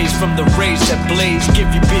the strays from the rays that blaze. Give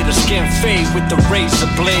you bitter skin fade with the razor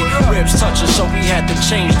blade. Ribs touching, so we had to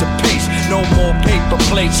change the pace. No more paper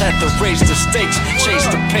plates, had to raise the stakes. Chase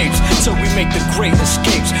the papes till we make the great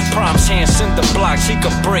escapes. Prime's hands in the blocks, he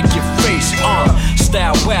could break your face.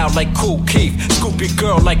 Style wild like Kool Keith. Scoop your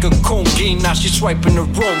girl like a Coongie. Now she swiping the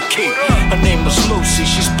room key. Her name was Lucy,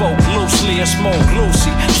 she spoke loosely and smoked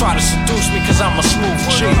Lucy. Try to seduce me cause I'm a smooth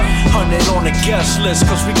G. 100 on the guest list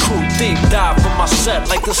cause we crew deep. Dive for my set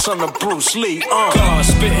like the son of Bruce Lee. God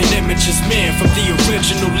spitting images, man, from the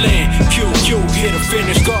original land. QQ here to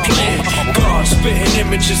finish the plan. God spitting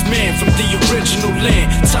images, man, from the original land.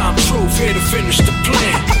 Time Truth here to finish the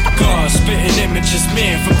plan. God spitting images,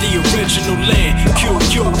 man, from the original land.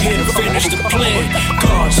 QQ here to finish the plan.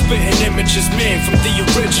 God spitting images, man, from the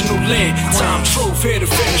original land. Time Truth here to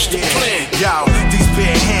finish the plan. Yo, these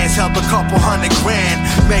bare hands held a couple $100 grand.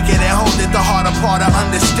 Making it hold it, the harder part I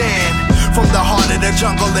understand. From the heart of the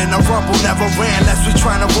jungle and the rumble never ran. Lest we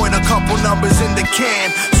tryna avoid a couple numbers in the can.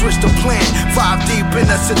 Switch the plan, 5 deep in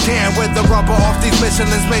a sedan. With the rubber off these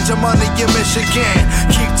Michelin's, major money in Michigan.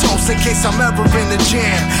 Keep toast in case I'm ever in the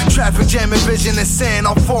jam. Traffic jamming, vision and sand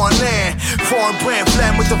on foreign land. Foreign brand,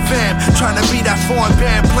 flam with the fam. Tryna be that foreign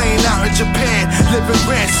band playing out in Japan. Living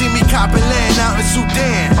rent, see me copping land out in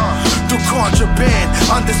Sudan. Through contraband,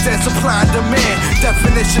 understand supply and demand.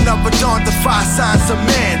 Definition of a dawn, defy signs of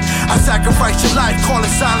man. I sacrifice your life, call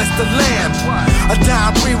it silence the lamb. I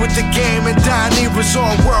die and breathe with the game and die need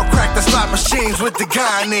resort. World crack the slot machines with the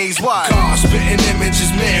Guyanese. Why? God spitting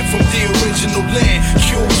images, man, from the original land.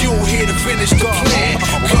 QU here to finish the plan.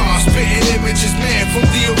 God spitting images, man, from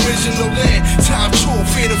the original land. Time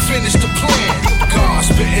Truth here to finish the plan. God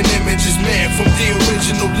spitting images, man, from the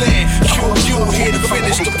original land. QU here to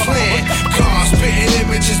finish the plan. God spitting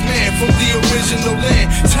images, man, from the original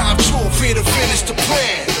land. Time Truth here to finish the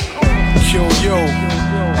plan. QU,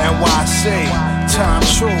 NYC, Time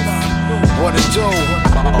Truth, what it do?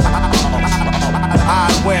 I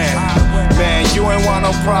win, man, you ain't want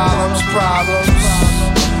no problems.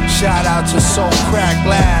 Shout out to Soul Crack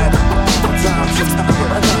Lab. 1,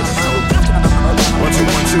 2,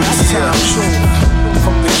 1, 2, this is Time Truth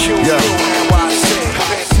from the QU, NYC.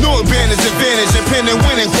 No advantage, and pen and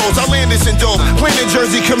winning quotes. I land this in dope. Plain in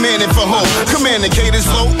Jersey, commanding for hope. Commanding cadence,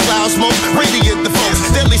 flow, cloud smoke, radiate the folks.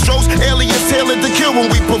 Deadly strokes, aliens tailored to kill when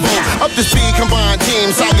we provoke. Up to speed, combined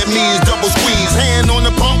teams, I get knees, double squeeze. Hand on the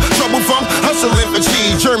pump, trouble funk, hustling for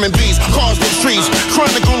cheese. German beats, cars the streets,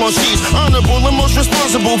 chronicle on sheets. Honorable and most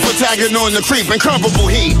responsible for tagging on the creep. Incomparable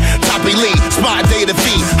heat, top elite, spot day to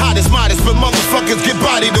feet. Hottest, modest, but motherfuckers get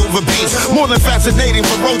bodied over beats. More than fascinating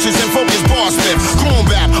for roaches and focused bar slip.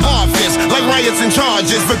 Combat, office, like riots and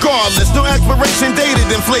charges. Regardless, no expiration dated,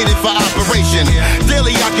 inflated for operation.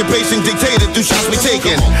 Daily occupation dictated through shots we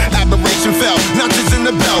taken. Aberration fell, notches in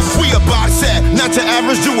the belt. We a box set, not to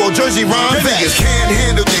average duo. Jersey rhyme vet. Niggas can't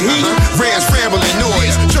handle the heat, rants rambling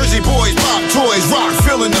noise. Jersey boys pop toys, rock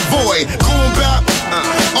filling the void. Goon bap,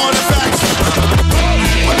 artifacts.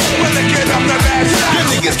 Them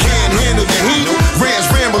niggas can't handle the heat, rants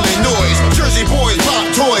rambling noise. Jersey boys pop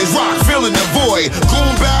toys, rock filling the void.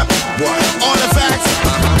 Goon bap, artifacts.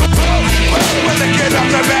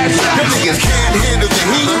 Them niggas can't handle the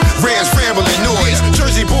heat, rants rambling noise.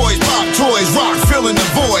 Jersey boys pop toys, rock filling the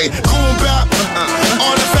void. Goon bap,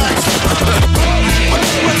 artifacts.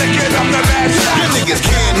 Them niggas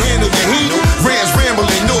can't handle the heat, rants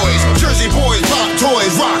rambling noise. Jersey boys pop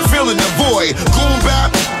toys, rock filling the void. Goon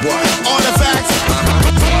bap, artifacts.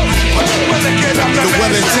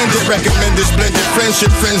 recommended splendid friendship,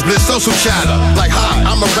 friends, bliss, social chatter. Like, hi,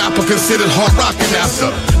 I'm a rapper considered hard rockin' after.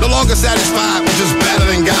 No longer satisfied with just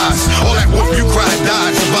battling guys. All that whoop you cry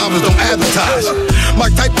died, survivors don't advertise. My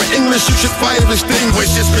type of English you should fire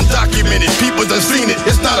extinguish. It's been documented, people done seen it.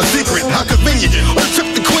 It's not a secret, how convenient. On a trip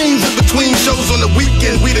to Queens in between shows on the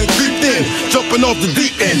weekend, we done creeped in, jumping off the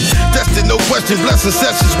deep end. Tested, no question, blessing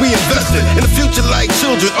sessions we invested. In the future like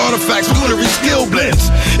children, artifacts, culinary skill blends.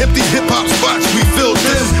 Empty hip-hop spots, we filled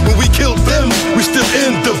them. When we killed them, we still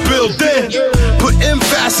in the building. Put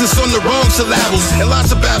emphasis on the wrong syllables and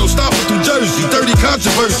lots of battles, stomping through Jersey, dirty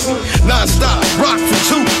controversy. Non-stop, rock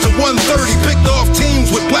from 2 to 1:30. Picked off teams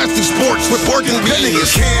with plastic sports, with parking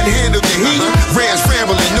niggas can't handle the heat, rants,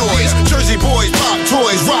 rambling noise. Jersey boys, pop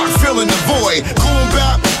toys, rock filling the void. Boom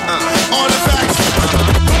bap, artifacts.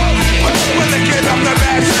 When they get on the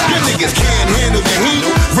bad side, you niggas can't handle the heat,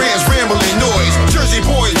 rants, rambling noise. Jersey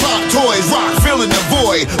boys, pop toys, rock filling the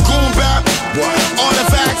void. Boom bap,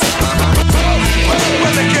 artifacts.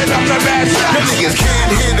 When they get on the bad side, you niggas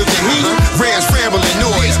can't handle the heat, rants, rambling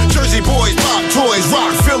noise. Jersey boys, pop toys,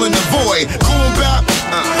 rock filling the void. Boom bap,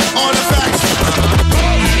 artifacts.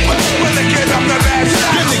 When they get on the bad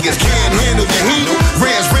side, you niggas can't handle the heat,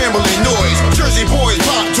 rants, rambling noise. Jersey boys,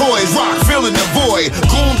 pop toys, rock filling the void.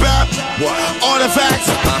 Boom bap, artifacts.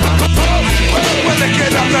 When they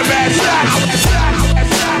get on the bad side.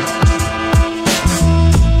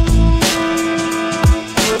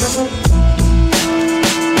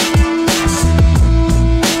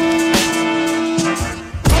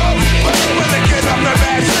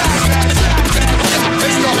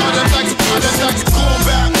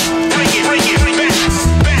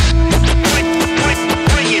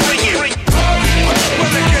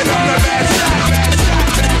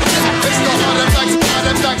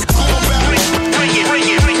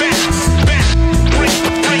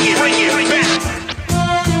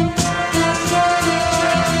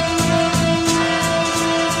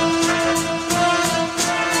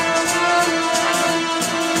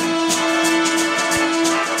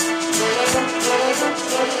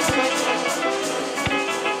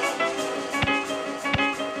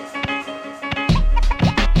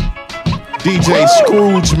 DJ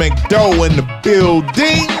Scrooge McDough in the building.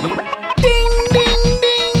 Ding, ding,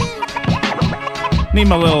 ding. Need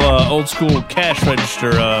my little old school cash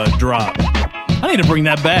register drop. I need to bring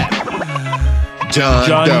that back. John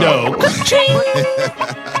Doe.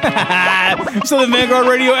 So the Vanguard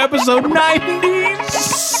Radio episode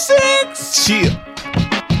 96. Chill.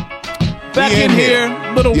 Back in here.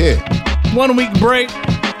 Little 1 week break.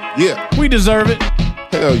 Yeah. We deserve it.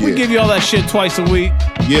 Hell yeah. We give you all that shit twice a week.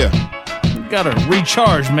 Yeah. Gotta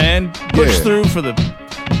recharge, man. Push through for the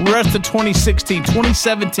rest of 2016,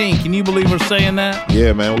 2017. Can you believe we're saying that?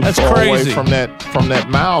 Yeah, man. We're That's far crazy. away from that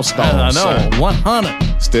milestone. I know. son.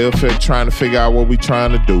 100. Still trying to figure out what we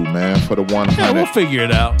trying to do, man, for the 100. Yeah, we'll figure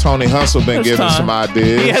it out. Tony Hustle been There's giving time. some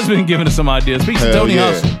ideas. He has been giving us some ideas. Speaks of Tony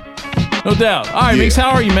Hustle. No doubt. All right, Meeks, how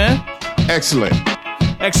are you, man? Excellent.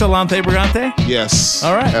 Excelente, Brigante? Yes.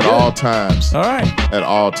 All right. At good. all times. All right. At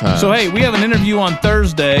all times. So, hey, we have an interview on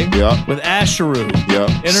Thursday with Asheru.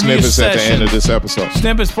 Interview Snippets session. at the end of this episode.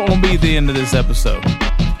 Snippets won't be at the end of this episode.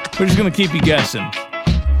 We're just going to keep you guessing.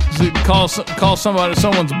 So call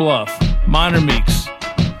someone's bluff. Mine or Meeks.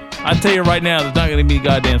 I tell you right now, there's not going to be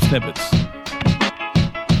goddamn snippets.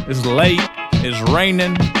 It's late. It's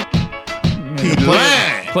raining.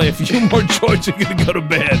 Play a few more joints. You're going to go to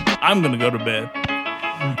bed. I'm going to go to bed.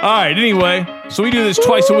 All right, anyway. So we do this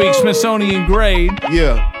twice a week. Smithsonian grade.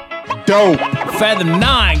 Yeah. Dope. Fathom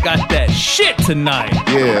 9 got that shit tonight.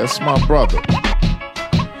 Yeah, that's my brother.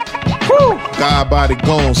 Woo. God body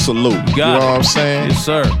gone salute. You know what I'm saying? Yes,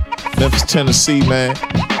 sir. Memphis, Tennessee, man.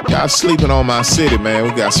 Y'all sleeping on my city, man.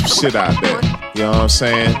 We got some shit out there. You know what I'm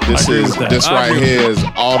saying? This right here is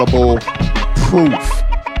audible proof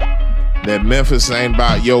that Memphis ain't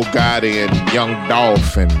about Yo Gotti and Young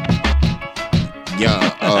Dolph and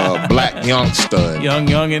young Black Youngster. Young.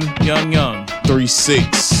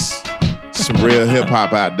 3-6. Some real hip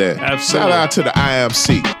hop out there. Absolutely. Shout out to the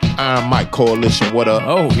IMC, Iron Mike Coalition. What up?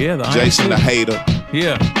 Oh yeah, the Jason IMC. the Hater.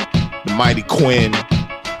 Yeah. The Mighty Quinn.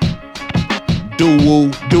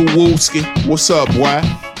 Doo-wooski. What's up, boy?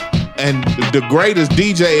 And the greatest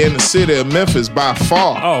DJ in the city of Memphis by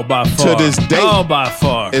far. Oh, by far. To this day. Oh, by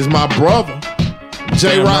far. Is my brother,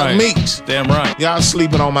 J-Rock right. Meeks. Damn right. Y'all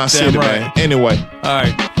sleeping on my Damn city, right. man. Anyway. All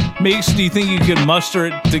right. Meeks, do you think you could muster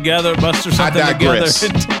something together? I digress.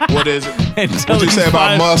 What is it? What you say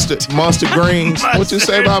about mustard greens? What you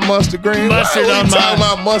say about mustard greens? Mustard Why are on we mine. talking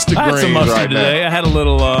about mustard I had greens some mustard right today. now? I had a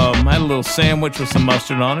little sandwich with some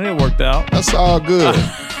mustard on it. It worked out. That's all good.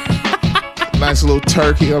 Nice little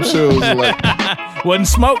turkey. I'm sure it was like. Wasn't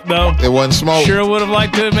smoked though. It wasn't smoked. Sure would have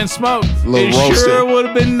liked to have been smoked. Little it roasted. Sure would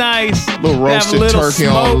have been nice. Little roasted turkey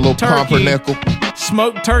on a little pumpernickel.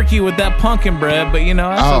 Smoked turkey with that pumpkin bread, but you know.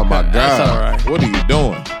 That's Oh okay. my God! That's all right. What are you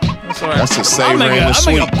doing? That's all right. That's the savory and the I'll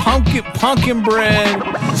sweet. make a pumpkin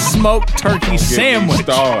bread smoked turkey sandwich. Get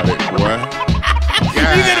me started, boy. You're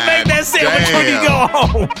gonna make that sandwich when you go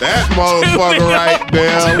home. That motherfucker right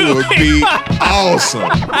there would be awesome.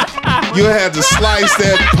 You had to slice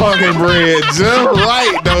that pumpkin bread just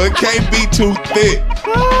right, though. It can't be too thick.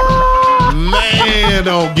 Man,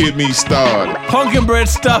 don't get me started. Pumpkin bread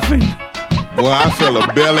stuffing. Boy, I feel a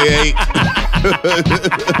bellyache.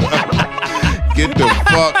 Get the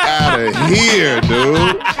fuck out of here,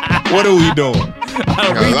 dude. What are we doing?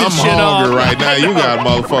 I'm hungry right now. You got a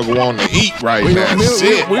motherfucker wanting to eat right now.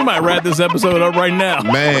 Shit. We might wrap this episode up right now.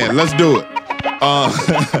 Man, let's do it.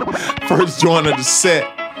 First joint of the set.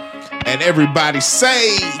 And everybody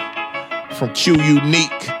say from Q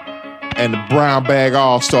Unique and the Brown Bag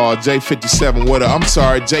All-Star J57 with her. I'm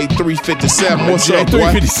sorry, J357. What's up, boy?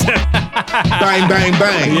 J357. Bang, bang,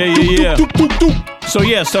 bang. Yeah.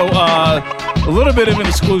 So a little bit of an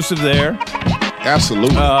exclusive there.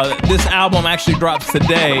 Absolutely. This album actually drops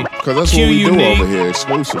today. Because that's what we do over here,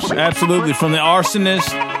 exclusive shit. Absolutely. From the Arsonist.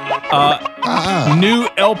 New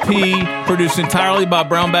LP produced entirely by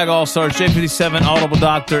Brown Bag All-Stars, J57, Audible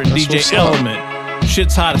Doctor, and That's DJ Element.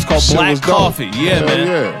 Shit's hot. It's called Shit Black was dope. Coffee. Yeah, Hell man.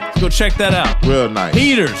 yeah. Go check that out. Real nice.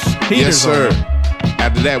 Heaters. Yes, sir. on it.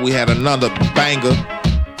 After that, we had another banger.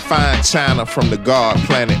 Fine China from the God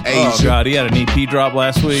Planet Asia. Oh, God. He had an EP drop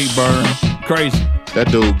last week. Burn. Crazy. That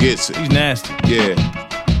dude gets it. He's nasty. Yeah.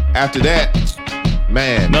 After that,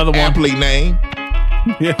 man, Another one. aptly named.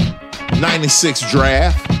 Yeah. 96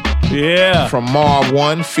 Draft. Yeah. From Mar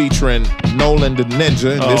 1 featuring Nolan the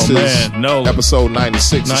Ninja. And Oh, this man, is Nolan. episode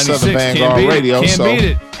 96 of 96, Southern can't Vanguard beat it. Radio. Can't So beat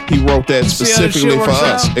it. he wrote that See how this specifically shit for works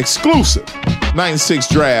us. out? Exclusive. 96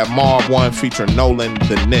 Draft, Mar 1 featuring Nolan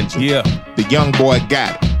the Ninja. Yeah. The young boy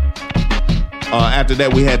got it. After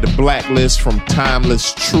that, we had the Blacklist from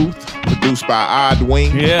Timeless Truth, produced by Odd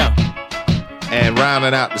Wing. Yeah. And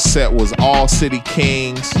rounding out the set was All City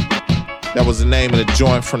Kings. That was the name of the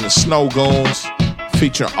joint from the Snow Goons,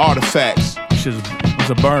 featuring Artifacts. It's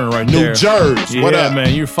a burner right New there. Jersey. Yeah, What up?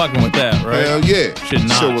 man. You're fucking with that, right? Hell yeah. Shit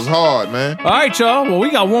knocks. Shit was hard, man. All right, y'all. Well,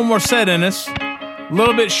 we got one more set in us. A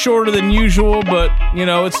little bit shorter than usual, but, you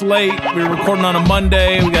know, it's late. We're recording on a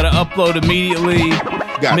Monday. We got to upload immediately.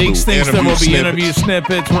 Meeks thinks there will be interview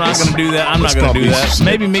snippets. We're not going to do that. I'm not going to do that.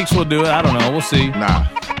 Maybe Meeks will do it. I don't know. We'll see. Nah.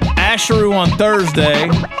 Asheru on Thursday.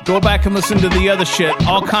 Go back and listen to the other shit.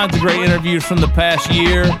 All kinds of great interviews from the past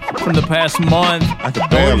year, from the past month. I can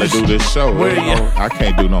barely do this show. Where You know? I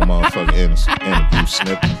can't do no motherfucking interview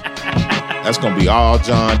snippets. That's going to be all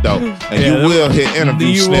John Doe. And you will hit interview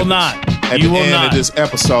You snippets. will not. At You the will end not. of this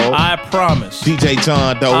episode. I promise. DJ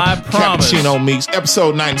John Doe. I promise. Cappuccino Meeks.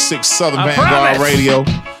 Episode 96, Southern I Vanguard promise. Radio.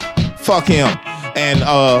 Fuck him. And,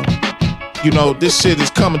 you know, this shit is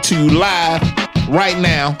coming to you live right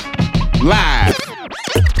now. Live.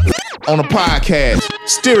 On a podcast.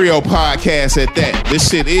 Stereo podcast at that. This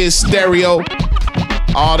shit is stereo.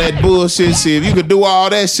 All that bullshit. See, if you could do all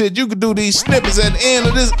that shit, you could do these snippets at the end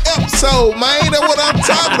of this episode, man. That's what I'm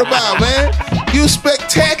talking about, man. You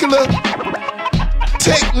spectacular,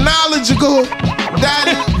 technological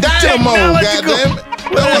dynamo, goddamn it.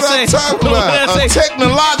 That's what I'm talking about. A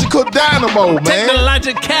technological dynamo, man.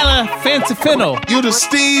 Technological fanciful. You the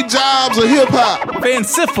Steve Jobs of hip hop.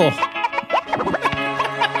 Fanciful.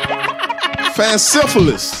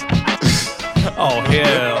 Fancifulous. Oh,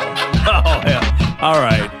 hell. Oh, hell. All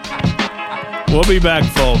right. We'll be back,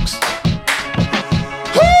 folks.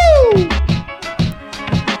 Woo!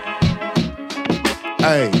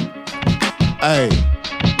 Hey.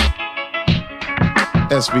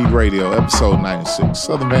 SB Radio, episode 96.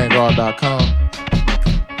 SouthernVanguard.com.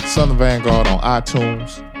 Southern Vanguard on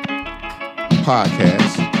iTunes,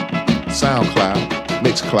 Podcast, SoundCloud,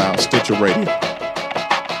 Mixcloud, Stitcher Radio.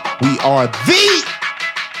 We are the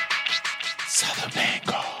Southern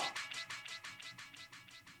Vanguard.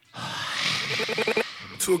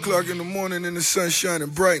 2 o'clock in the morning and the sun shining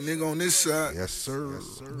bright, nigga, on this side. Yes, sir.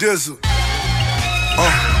 Dizzle.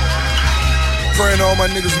 Praying all my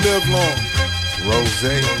niggas live long. Rose.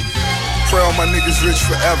 Pray all my niggas rich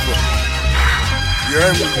forever. You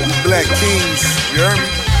heard me? We black kings. You heard me?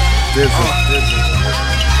 Dizzle.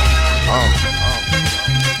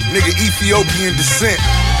 Nigga Ethiopian descent.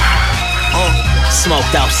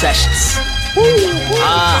 Smoked out sessions.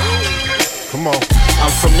 Come on.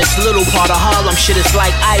 I'm from this little part of Harlem, shit is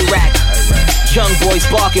like Iraq. Young boys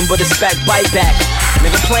barking, but it's back, bite back.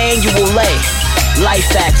 Nigga playing, you will lay. Life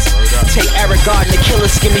facts. Take Eric Garden, the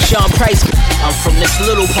killers, give me Sean Price. I'm from this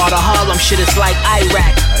little part of Harlem, shit is like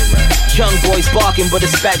Iraq. Young boys barking, but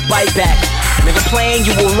expect bite back. Nigga playing,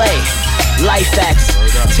 you will lay. Life facts.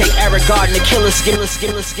 Take Eric Garden, the killers,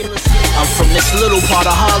 I'm from this little part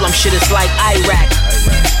of Harlem, shit is like Iraq.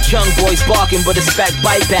 Young boys barking, but expect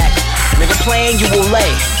bite back. Nigga playing, you will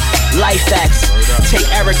lay. Life facts. Take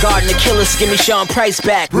Eric Garden, the killers, give me Sean Price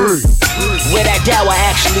back. Where that dough, I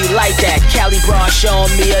actually like that. Cali Broad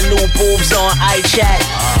showing me a new boobs on iChat.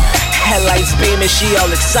 Headlights beaming, she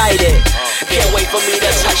all excited. Can't wait for me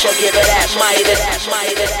to touch her, give her that Midas.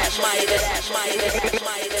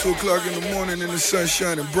 2 o'clock in the morning and the sun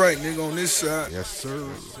shining bright, nigga, on this side. Yes, sir.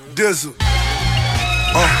 Dizzle.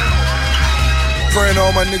 Praying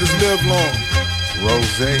all my niggas live long. Rose.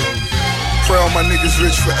 Pray all my niggas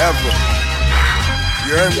rich forever.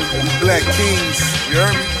 You heard me? We black kings. You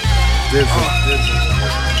heard me? Dizzle.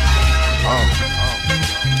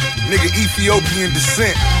 Nigga Ethiopian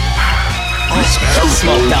descent.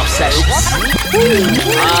 Smoked out sessions.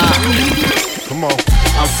 Come on.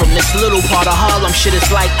 I'm from this little part of Harlem, shit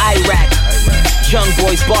is like Iraq. Young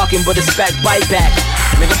boys barking, but expect bite back.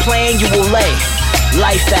 Nigga playing, you will lay.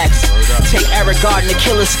 Life facts. Take Eric Garden, the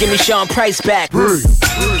killers, give me Sean Price back. Where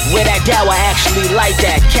that dough, I actually like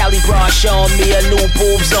that. Cali Broad showing me a new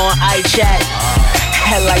boobs on iChat.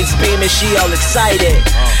 Headlights beaming, she all excited.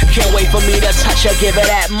 Can't wait for me to touch her, give her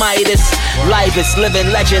that Midas. Life is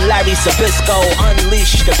living legend, Larry Sabisco.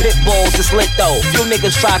 Unleash the pit bulls, it's lit though. Few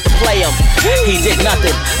niggas tried to play him, he did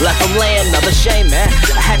nothing, left him laying, another shame, man.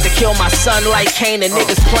 I had to kill my son like Cain, and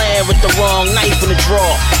niggas playing with the wrong knife in the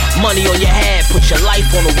drawer. Money on your head, put your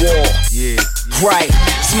life on the wall. Right,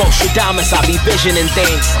 smoke Stradamus, I be visioning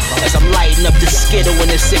things as I'm lighting up the skittle in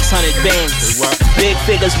the 600 bins. Big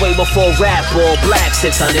figures way before rap, all black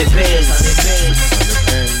 600 bins.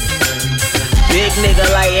 Big nigga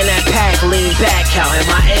lighting that pack, lean back, counting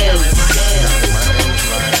my M's.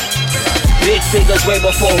 Big figures way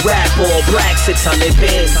before rap, all black 600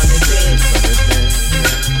 bins.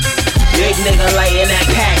 Big nigga lighting that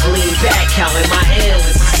pack, lean back, counting my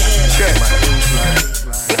M's.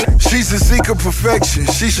 She's a seeker perfection,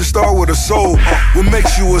 she should start with a soul. What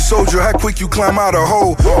makes you a soldier, how quick you climb out a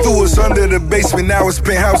hole. Threw us under the basement, now it's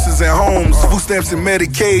penthouses and homes. Food stamps and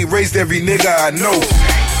Medicaid, raised every nigga I know.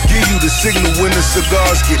 Give you the signal when the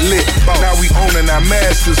cigars get lit. Now we owning our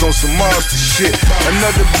masters on some monster shit.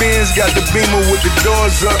 Another Benz got the Beamer with the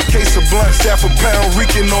doors up. Case of blunts, half a pound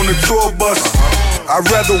reeking on the tour bus. I'd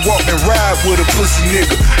rather walk and ride with a pussy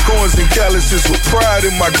nigga. Coins and calluses with pride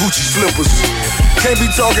in my Gucci slippers. Can't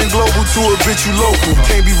be talking global to a bitch you local.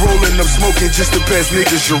 Can't be rolling up smoking just to pass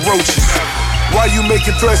niggas your roaches. Why you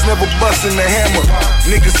making threats, never busting the hammer?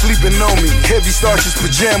 Niggas sleeping on me, heavy starches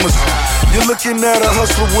pajamas. You're looking at a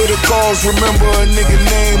hustler with a cause. Remember a nigga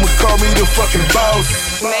name would call me the fucking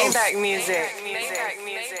boss. Maybach music.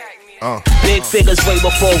 Big figures way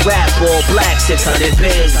before rap, all black 600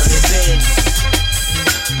 bins.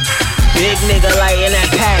 Big nigga lighting that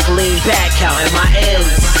pack, lean back, counting my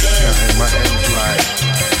M's.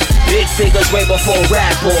 Big figures way before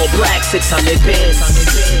rap, all black 600 bins.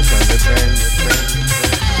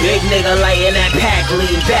 Big nigga lighting that pack,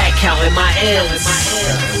 lean back, counting my M's.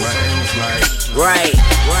 Right.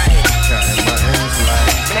 Counting my M's like.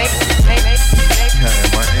 Counting my M's.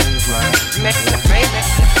 Counting my M's like.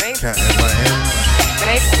 Counting my M's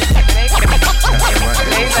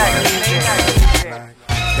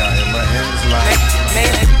like.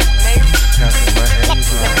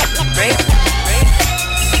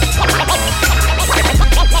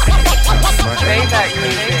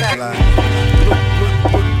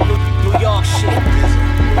 New York shit.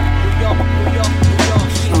 New York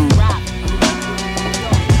shit. Rap.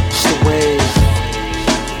 It's the wave.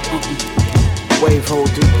 Wave hold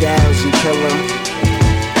 3000 killer.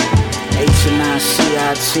 H&I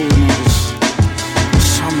CIT niggas.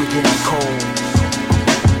 Summer getting cold.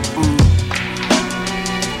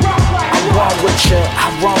 I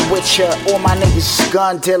run with ya. All my niggas is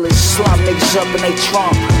gun dealers. Slum niggas up in they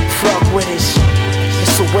trunk. Fuck with us.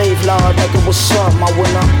 It's a wave law, nigga. What's up, my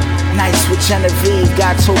winner? Nice with Genevieve,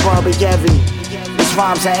 got to Barbie Gary. It's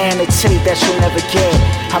rhymes I annotate that you'll never get.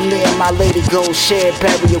 I'm me and my lady go share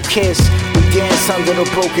burial kiss. We dance under the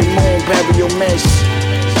broken moon, burial miss.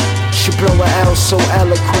 She blow her L so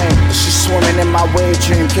eloquent. She swimming in my wave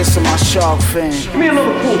dream, kissing my shark fin. Give me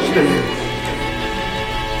another pool stick.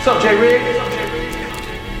 What's up, J-Rig?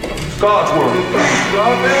 God's word.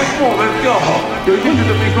 God, man, come on, let's go. Yo, you need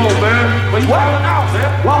to be cool, man. But you wildin' out, man.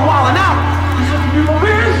 Well, I'm wildin' out. You my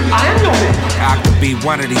man? I am your man. I could be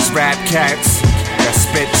one of these rap cats that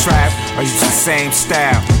spit trap I use the same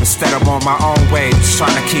style. Instead I'm on my own way, just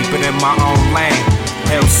trying to keep it in my own lane.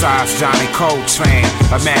 Hillside's Johnny Coltrane.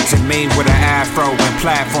 Imagine me with an afro and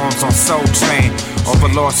platforms on Soul Train.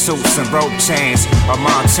 Overlord suits and rope chains. A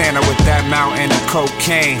Montana with that mountain and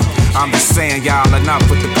cocaine. I'm just saying, y'all, enough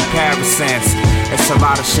with the comparisons. It's a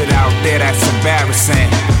lot of shit out there that's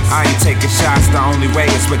embarrassing. I ain't taking shots, the only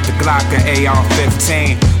way is with the Glock or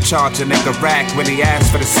AR-15. Charge a nigga rack when he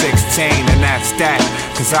asks for the 16, and that's that,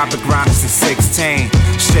 cause I've been grinding since 16.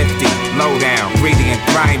 Shifty, low down, greedy and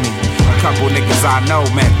grimy. A couple niggas I know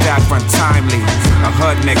meant death untimely. A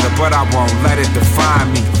hood nigga, but I won't let it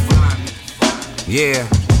define me. Yeah,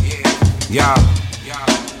 y'all.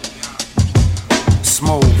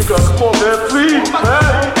 Smooth. You gotta come on, man, please,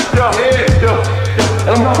 man. Yeah.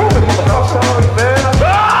 And I'm proving motherfucker, man.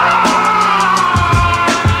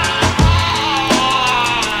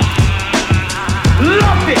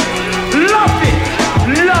 Love it.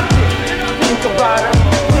 Think about it.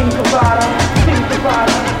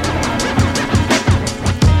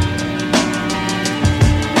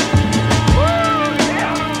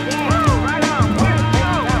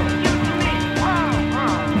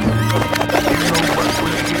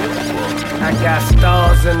 I got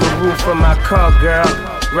stars in the roof of my car, girl.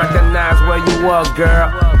 Recognize where you are, girl.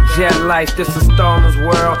 Jet life, this is Stoner's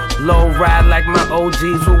world. Low ride like my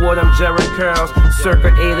OGs who wore them Jerry curls. Circa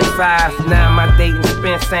 85, now my dating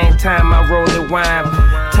spent same time I rolled the wine.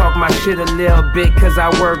 Talk my shit a little bit cause I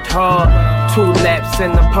worked hard. 2 laps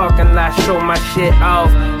in the parking lot, show my shit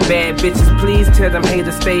off. Bad bitches, please tell them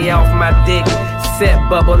haters stay off my dick. Set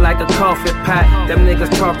bubble like a coffee pot. Them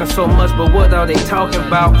niggas talking so much, but what are they talking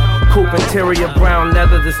about? Coupe interior, brown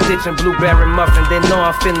leather, the stitch and blueberry muffin. They know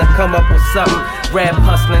I'm finna come up with something. Rap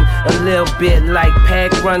hustling, a little bit like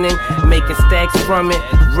pack running, making stacks from it.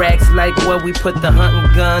 Racks like where we put the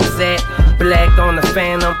hunting guns at. Black on the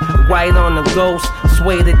Phantom, white on the Ghost.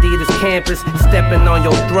 Suede Adidas campus, stepping on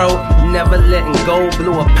your throat. Never letting go,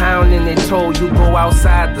 blew a pound and they told you go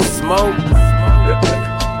outside to smoke.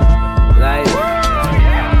 Like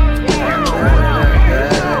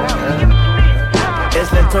it's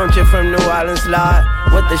Latunche from New Orleans, Lord.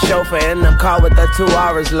 With the chauffeur in the car with the 2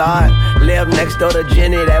 hours, Lord. Live next door to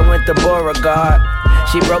Jenny that went to Beauregard.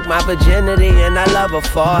 She broke my virginity and I love her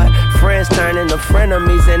for it. Friends turn into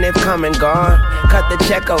frenemies and they've come and gone. Cut the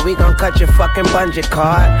check or we gon' cut your fucking bungee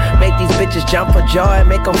card. Make these bitches jump for joy,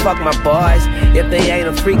 make them fuck my boys. If they ain't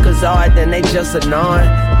a freakazoid, then they just annoying.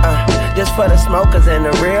 Just for the smokers and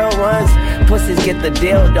the real ones. Pussies get the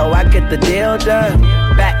deal though, I get the deal done.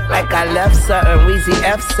 Back like I left something, Weezy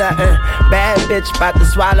F something. Bad bitch bout to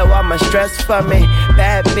swallow all my stress for me.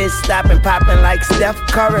 Bad bitch stopping, popping like Steph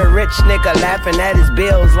Curry. Rich nigga laughing at his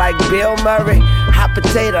bills like Bill Murray. Hot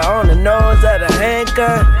potato on the nose of the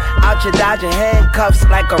handgun. Out you dodging handcuffs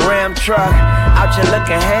like a Ram truck. Out you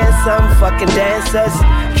looking handsome, fucking dancers.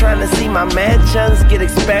 Trying to see my mansions, get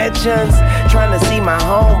expansions. Trying to see my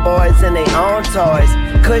homeboys in their own toys.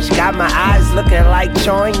 Kush got my eyes looking like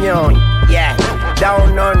Chon Yon. Yeah,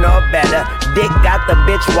 don't know no better. Dick got the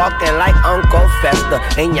bitch walking like Uncle Fester.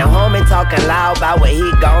 And your homie talking loud about what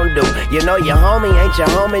he gon' do. You know your homie ain't your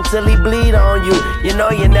homie till he bleed on you. You know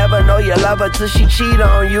you never know your lover till she cheat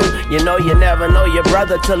on you. You know you never know your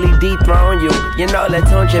brother till he dethrone you. You know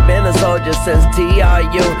Latunche been a soldier since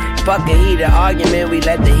TRU. Fuck a heated argument, we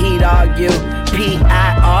let the heat argue.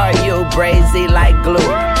 P-I-R-U, brazy like glue.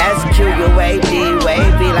 S-Q-U-A-D,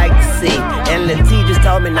 wavy like the sea. And Lati just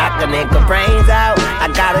told me knock a nigga brains out. I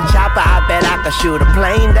got a chopper, I bet I can shoot a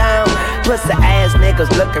plane down. Pussy ass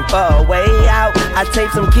niggas looking for a way out. I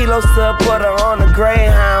take some kilos to put her on a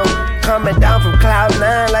Greyhound. Coming down from cloud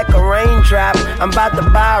 9 like a raindrop. I'm about to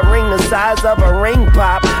buy a ring the size of a ring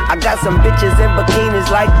pop. I got some bitches in bikinis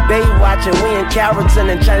like Baywatch. And we in Carrollton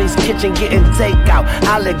and Chinese kitchen getting takeout.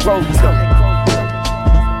 I let grow too.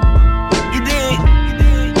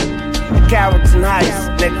 Carrollton Heights,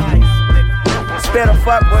 nigga. Spit a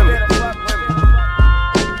fuck with me.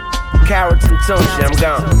 Carrollton Tunchi, I'm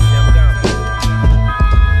gone.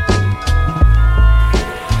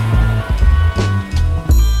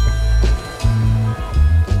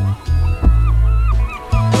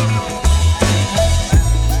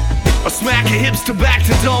 I smack your hips to back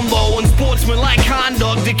to Dumbo. Unsportsmanlike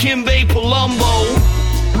conduct to Kimbe Palumbo.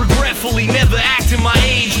 Regretfully never acting my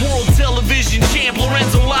age. World television champ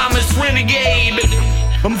Lorenzo Lamas renegade.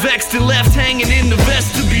 I'm vexed and left hanging in the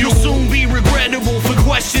vestibule. Soon be regrettable for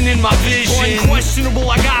questioning my vision. Unquestionable,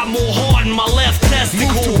 I got more heart in my left testicle.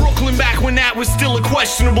 Moved to Brooklyn back when that was still a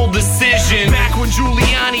questionable decision. Back when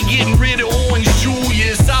Giuliani getting rid of Orange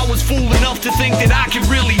Julius, I was fool enough to think that I could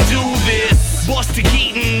really do this. Buster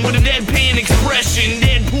Keaton with a deadpan expression.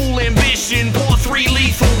 Deadpool ambition, pour 3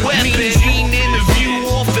 lethal weapons. Mean interview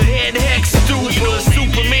off the head hex stupor.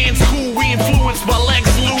 Superman's cool, we influenced by Lex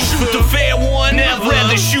Luthor. Shoot the fair one ever.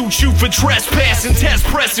 Rather shoot you for trespassing, test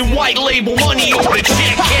pressing, white label money over the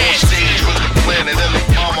check cash. Stage with the planet in the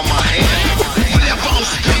palm of my hand. Whatever I'm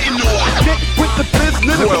spitting on. Get with the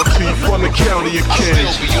business. Royalty from the county of Kings.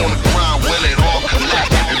 I still be on the ground when it all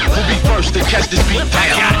collapse. We'll be first to catch this beat down.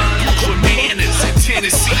 I got bananas in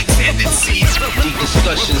Tennessee tendencies. Deep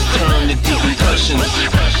discussions turn to deep concussions.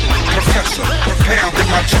 Professor, pounding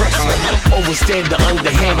my dresser. Overstand the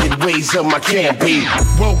underhanded ways of my campaign.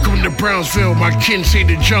 Welcome to Brownsville, my kin say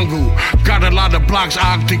the jungle. Got a lot of blocks,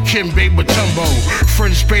 Og to Kimbe Matumbo.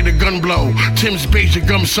 Friends spray the gun blow, Tim's beige the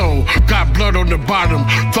gum soul. Got blood on the bottom,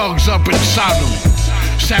 thugs up inside them.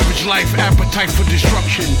 Savage life, appetite for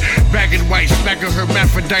destruction. Bagging white, smacking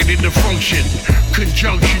hermaphrodite in the function.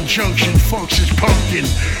 Conjunction, junction, funks is pumpkin.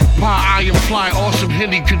 Pie, I am fly, awesome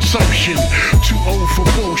Henny consumption. Too old for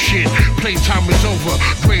bullshit, playtime is over.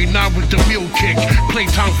 Grade 9 with the mule kick,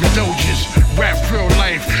 playtime for doges. Rap real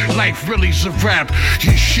life, life really's a rap.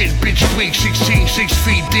 You shit, bitch, weak, 16, 6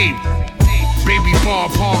 feet deep. Baby bar,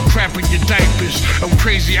 paw, crapping your diapers. I'm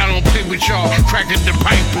crazy, I don't play with y'all, cracking the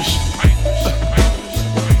pipers.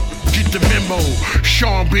 Get the memo,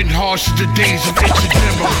 Sean been hard since the days of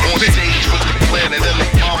incidental. On stage with the planet in the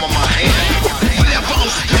palm of my hand. Whatever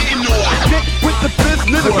I'm spitting on. Get with the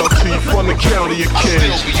business. Royalty from the county of I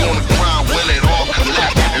Kings. still be on the ground when it all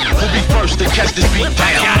collapse. We'll be first to catch this beat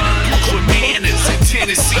I down. got bananas in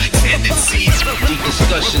Tennessee tendencies. Deep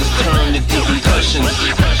discussions turn to deep concussions.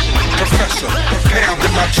 Professor,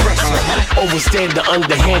 pounding my dresser. Overstand the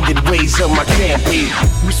underhanded ways of my campaign.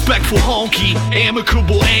 Respectful honky,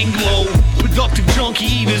 amicable Anglo. Productive junkie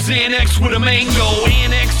eaters, annex with a mango.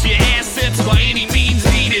 Annex your assets by any means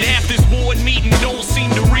needed. Half this board meeting don't seem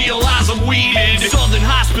to realize I'm weeded. Southern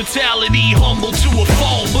hospitality, humble to a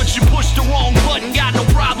fault. But you pushed the wrong button, got no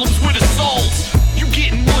problems with assaults. You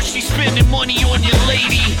getting mushy, spending money on your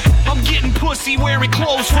lady. I'm getting pussy, wearing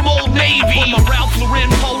clothes from Old Navy. My Ralph Lauren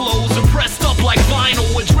polos are pressed up like vinyl.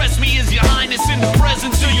 Address me as your highness in the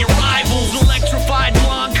presence of your rivals. Electrified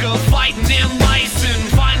Blanca, fighting M. Bison.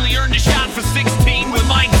 Finally earned a shot for 16 with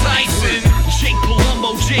Mike Tyson. Jake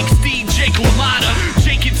Palumbo, Jake Steve, Jake LaMotta.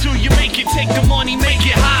 Jake it till you make it, take the money, make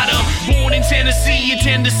it hotter. Born in Tennessee, you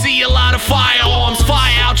tend to see a lot of firearms.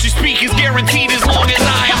 Fire out your speakers, guaranteed as long as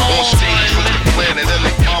I am On stage with the planet in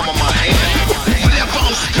the palm of my hand. Whatever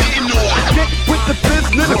I'm spitting on. Get with the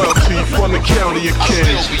business. Royalty from the county of I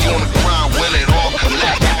Kings. still be on the ground when it all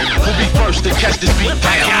collapse. We'll be first to catch this beat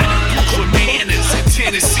I down. got bananas in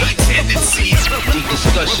Tennessee tendencies. Deep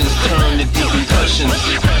discussions turn to deep concussions.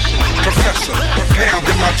 Professor,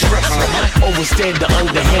 pounding my dresser. Overstand the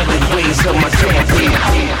underhanded ways of my campaign.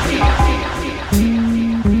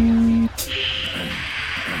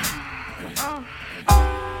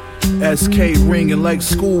 SK ringing like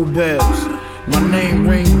school bells. My name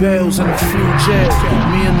ring bells in a few jails.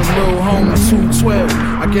 Me and the little homie 212.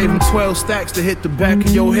 I gave him 12 stacks to hit the back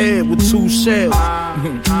of your head with 2 shells.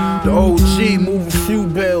 The OG move a few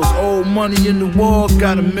bells. Old money in the wall,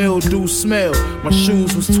 got a mildew smell. My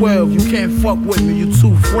shoes was 12, you can't fuck with me, you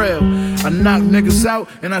too frail. I knock niggas out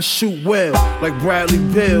and I shoot well. Like Bradley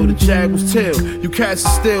Bill, the Jag was tail. You cats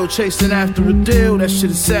are still chasing after a deal, that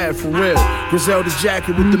shit is sad for real. Griselda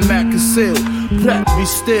jacket with the Mac concealed. Black, be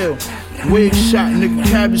still. Wig shot, nigga,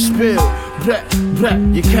 cabbage spill. Black, black,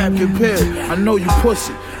 your cap get peeled. I know you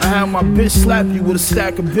pussy. I had my bitch slap you with a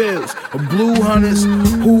stack of bills. A blue hunters,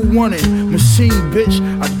 who won it? Machine, bitch,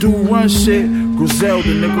 I do run shit. Griselda,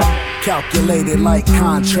 nigga. Calculated like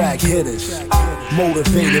contract hitters.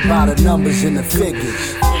 Motivated by the numbers and the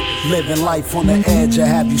figures. Living life on the edge, I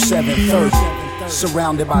have you 730.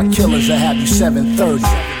 Surrounded by killers, I have you 730.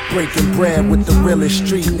 Breaking bread with the realest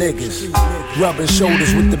street niggas. Rubbing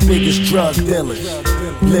shoulders with the biggest drug dealers.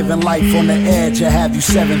 Living life on the edge, I have you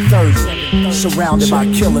 730. Surrounded by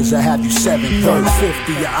killers, I have you 730.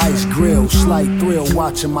 50 your ice grill, slight thrill.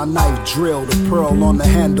 Watching my knife drill. The pearl on the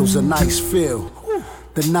handle's a nice feel.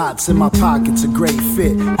 The knots in my pockets a great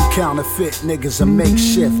fit. You counterfeit niggas a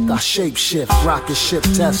makeshift. I shape shift, rocket ship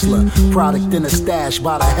Tesla. Product in a stash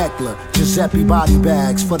by the heckler. Giuseppe body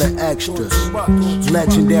bags for the extras.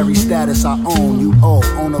 Legendary status I own. You owe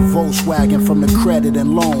on a Volkswagen from the credit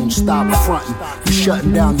and loan. Stop frontin'. You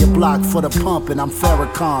shutting down your block for the pumping. I'm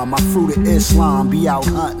Farrakhan. My fruit of Islam be out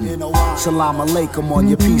hunting. Salam alaikum on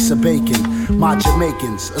your piece of bacon. My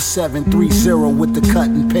Jamaicans a 730 with the cut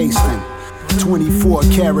and pasting. 24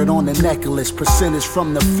 karat on the necklace. Percentage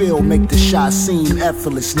from the field make the shot seem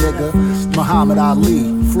effortless, nigga. Muhammad Ali,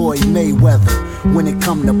 Floyd Mayweather. When it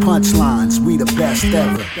come to punchlines, we the best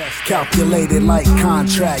ever. Calculated like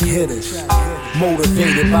contract hitters.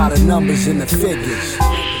 Motivated by the numbers and the figures.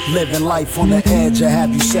 Living life on the edge, I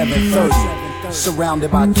have you 730.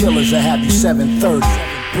 Surrounded by killers, I have you 730.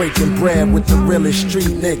 Breaking bread with the realest street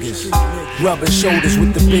niggas. Rubbing shoulders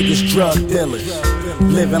with the biggest drug dealers.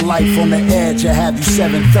 Living life on the edge, I have you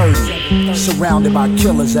 730. Surrounded by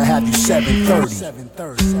killers, I have you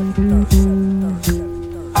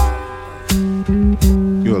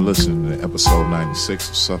 730. You are listening to episode 96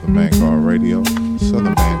 of Southern Vanguard Radio,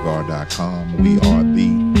 southernvanguard.com. We are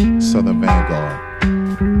the Southern Vanguard.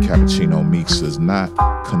 Cappuccino Meeks does not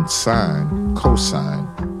co-sign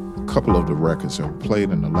a couple of the records that were played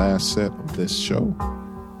in the last set of this show.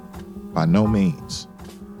 By no means.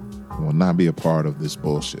 Will not be a part of this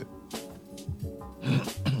bullshit.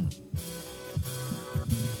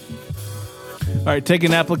 All right,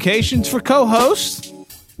 taking applications for co-hosts.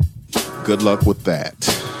 Good luck with that.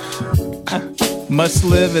 Must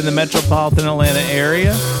live in the metropolitan Atlanta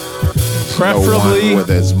area. Preferably no one with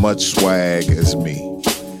as much swag as me.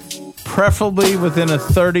 Preferably within a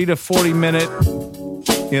 30 to 40 minute,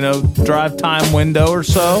 drive time window or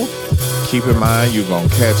so. Keep in mind, you're going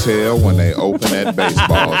to catch hell when they open that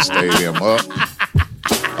baseball stadium up.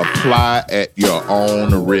 Apply at your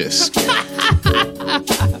own risk.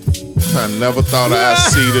 I never thought I'd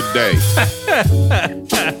see the day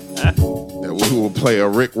that we will play a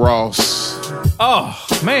Rick Ross. Oh,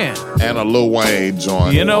 man. And a Lil Wayne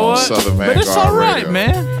joint. You know on what? Southern Vanguard But it's all right, Radio.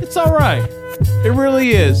 man. It's all right. It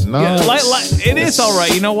really is. No, it is all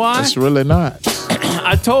right. You know why? It's really not.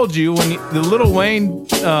 I told you when the Lil Wayne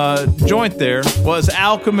joint there was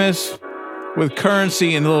Alchemist with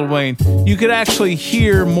Currency and Lil Wayne. You could actually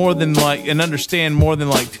hear more than and understand more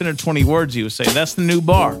than 10 or 20 words he was saying. That's the new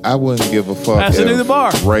bar. I wouldn't give a fuck That's the new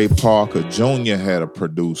bar. Ray Parker Jr. had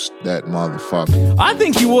produced that motherfucker. I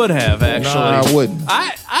think you would have, actually. No, I wouldn't.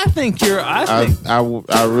 I think you're. I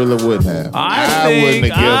really wouldn't have. I wouldn't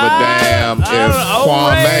have give a damn if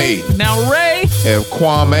Kwame. Ray. If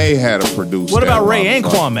Kwame had produced. What about that Ray and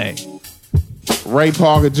motherfucker. Kwame? Ray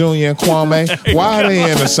Parker Jr. and Kwame, why are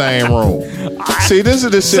they in the same room? See, this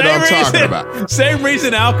is the shit I'm talking about. Same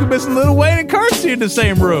reason Alchemist and Lil Wayne and Currency in the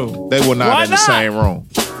same room. They were not Why in the not? same room.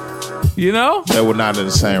 You know? They were not in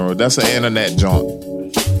the same room. That's an internet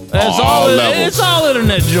joint. That's all all levels. it's all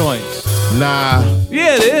internet joints. Nah.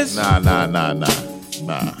 Yeah, it is. Nah.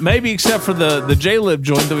 Maybe except for the J-Lib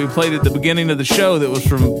joint that we played at the beginning of the show that was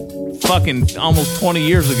from fucking almost 20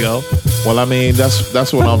 years ago. Well, I mean,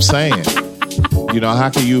 that's what I'm saying. You know, how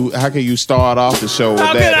can you start off the show with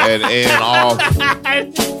that and end off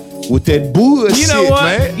with that bullshit, You know what?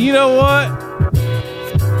 man? You know what?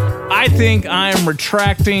 I think I am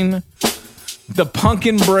retracting the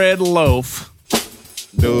pumpkin bread loaf.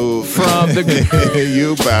 Dude, from the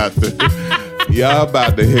y'all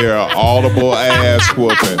about to hear an audible ass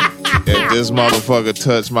whooping if this motherfucker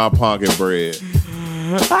touch my pumpkin bread.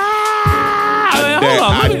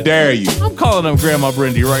 I dare you. I'm calling up Grandma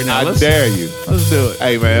Brindy right now. I dare you. Let's do it.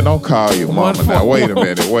 Hey, man, don't call your mama now. Wait a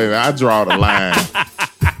minute. I draw the line.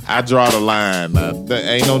 Now, there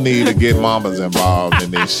ain't no need to get mamas involved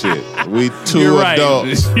in this shit. We two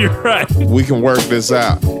adults. You're right. We can work this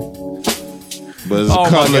out. But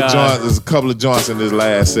there's a couple of joints in this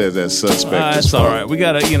last set that's suspect. That's all right. We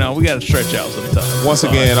gotta stretch out sometimes. Once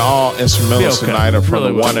again, all instrumentals tonight are from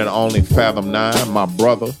Really the one and only Fathom 9, my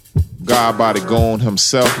brother, God Body Goon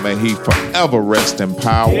himself. May he forever rest in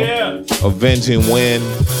power. Yeah. Avenging when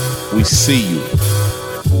we see you.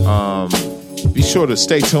 Be sure to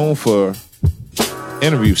stay tuned for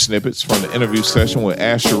interview snippets from the interview session with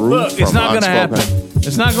Asher Root. Look, it's not going to happen.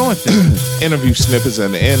 It's not going to. Interview snippets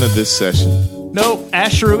at the end of this session. Nope.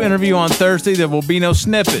 Asheru interview on Thursday. There will be no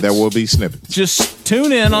snippets. There will be snippets. Just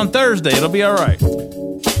tune in on Thursday. It'll be all right.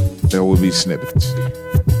 There will be snippets.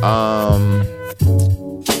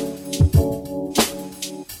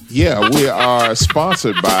 Yeah, we are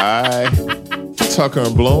sponsored by Tucker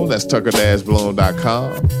and Bloom. That's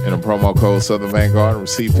tucker-bloom.com. And a promo code Southern Vanguard and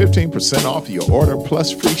receive 15% off your order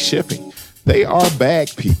plus free shipping. They are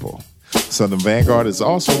bag people. Southern Vanguard is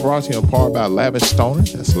also brought to you in part by Lavish Stoner.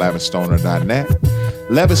 That's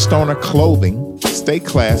lavishstoner.net. Lavish Stoner Clothing. Stay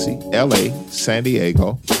classy. LA, San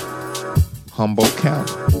Diego, Humboldt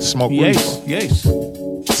County. Smoke reefer. Yes.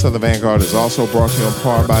 Southern Vanguard is also brought to you in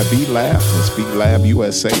part by Beat Lab. That's Beat Lab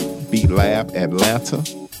USA, Beat Lab Atlanta,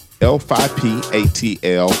 L5P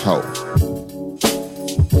ATL Ho.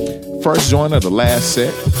 First joint of the last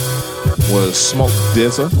set was Smoke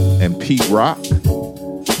DZA and Pete Rock.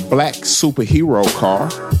 Black Superhero Car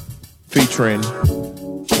featuring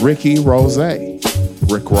Ricky Rose,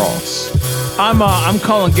 Rick Ross. I'm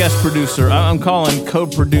calling guest producer. I'm calling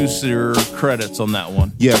co-producer credits on that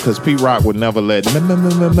one. Yeah, because Pete Rock would never let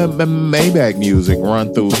Maybach music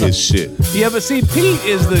run through his shit. Yeah, but see, Pete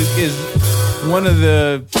is one of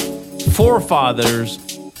the forefathers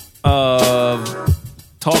of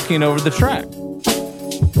talking over the track.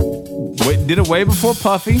 Did it way before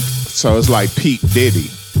Puffy. So it's like Pete Diddy.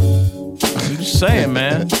 I'm just saying,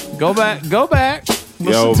 man. Go back. Listen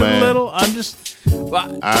Yo, to man. a little. I'm just.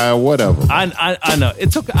 Whatever. I know.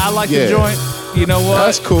 It's okay. I like the joint. You know what?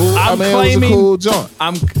 That's cool. I'm claiming, it was a cool joint.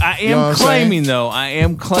 I am claiming though. I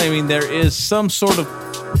am claiming there is some sort of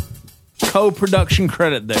co-production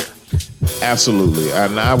credit there. Absolutely,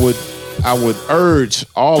 and I would urge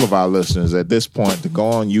all of our listeners at this point to go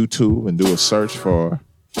on YouTube and do a search for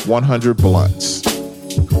 100 Blunts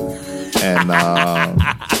and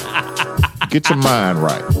get your mind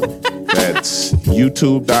right. That's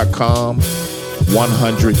youtube.com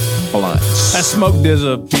 100 Blunts. That Smoke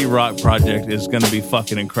DZA P-Rock project is going to be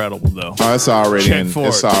fucking incredible, though. Oh, it's already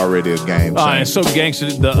It's already a game changer. It's so gangster.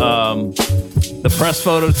 The press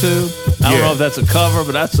photo too. I don't know if that's a cover,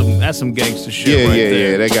 but that's some gangster shit.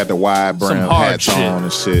 Yeah. They got the wide brim hats shit on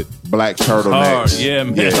and shit. Black hard. turtlenecks. Yeah,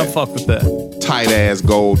 man. I fuck with that. Tight ass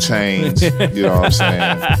gold chains. You know what I'm saying?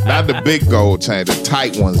 Not the big gold chain, the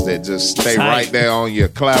tight ones that just stay right there on your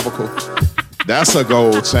clavicle. That's a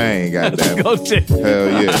gold chain, goddamn. Gold chain.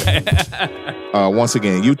 Hell yeah. Once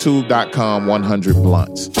again, youtube.com 100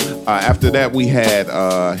 Blunts. After that, we had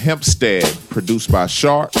Hempstead, produced by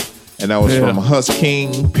Sharp, and that was from Hus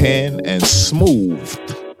King, Penn, and Smooth.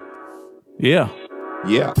 Yeah.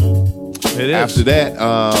 Yeah. It is. After that,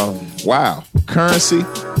 Currency,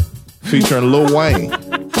 featuring Lil Wayne,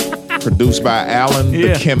 produced by Alan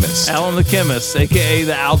the Chemist. Alan the Chemist, a.k.a.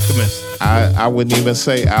 the Alchemist. I wouldn't even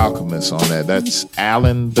say Alchemist on that. That's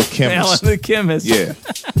Alan the Chemist. Alan the Chemist. Yeah.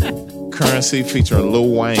 Currency featuring Lil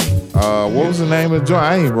Wayne. What was the name of the joint?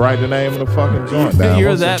 I didn't even write the name of the fucking joint down.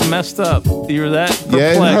 You're that messed up. You're that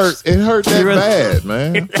perplexed. Yeah, it hurt that bad,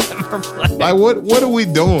 man. Like, what are we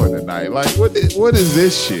doing tonight? Like, what is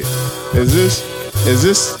this shit? Is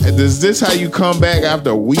this how you come back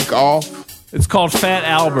after a week off? It's called Fat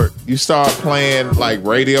Albert. You start playing like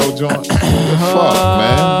radio joints? What the fuck,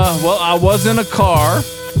 man? Well, I was in a car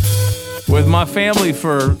with my family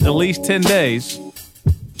for at least 10 days.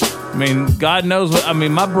 I mean, God knows what. I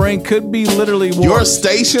mean, my brain could be literally warped. Your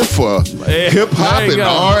station for hip hop and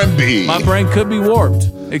R&B. My brain could be warped.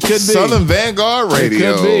 It could be. Southern Vanguard Radio.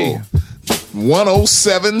 It could be.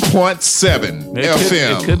 107.7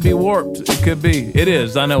 FM. It could be warped. It could be. It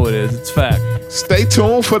is. I know it is. It's fact. Stay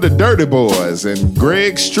tuned for the Dirty Boys and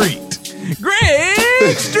Greg Street.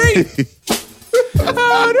 Greg Street.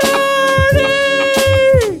 Oh,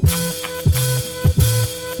 dirty.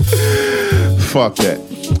 Fuck that.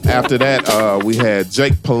 After that, we had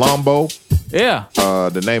Jake Palumbo. Yeah.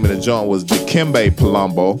 The name of the joint was Dikembe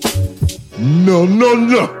Palumbo. No.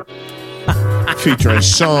 Featuring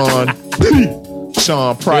Sean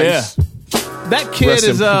Price. Yeah. That kid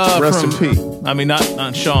is rest in peace. I mean,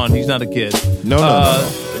 not Sean. He's not a kid. No.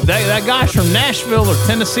 That guy's from Nashville or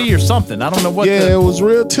Tennessee or something. I don't know what. Yeah, it was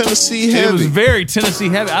real Tennessee heavy. It was very Tennessee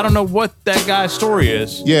heavy. I don't know what that guy's story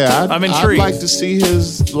is. Yeah, I'm intrigued. I'd like to see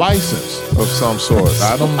his license of some sort.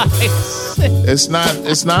 I don't. It's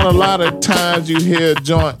not a lot of times you hear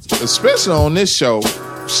joints, especially on this show,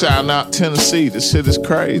 shouting out Tennessee. This shit is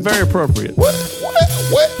crazy. Very appropriate. What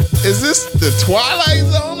is this? The Twilight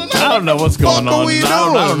Zone? I don't know what's going on. I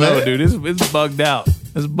don't know, man? dude. It's bugged out.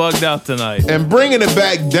 It's bugged out tonight. And bringing it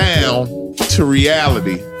back down to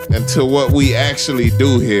reality and to what we actually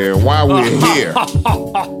do here and why we're here.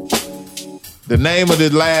 The name of the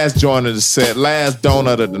last joint of the set, last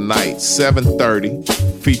donut of the night, 7:30,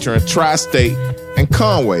 featuring Tri-State and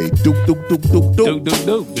Conway. Duke.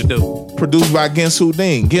 Produced by Gensu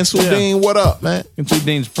Dean. Gensu Dean, what up, man? Gensu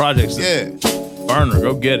Dean's projects. Yeah. Burner,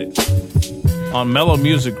 go get it. On Mellow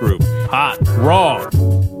Music Group. Hot. Raw.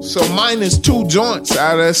 So minus 2 joints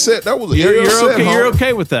out of that set. That was a You're set, okay. huh? You're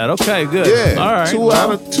okay with that. Okay, good. Yeah. All right. 2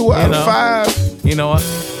 out of 5. You know what?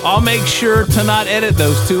 I'll make sure to not edit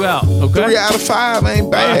those 2 out. Okay. 3 out of 5 ain't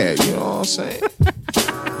bad. You know what I'm saying?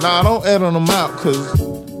 Nah, don't edit them out because.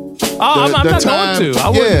 I'm not going to. I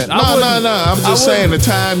wouldn't. No. I'm just saying the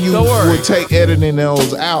time you would take editing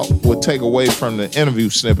those out would take away from the interview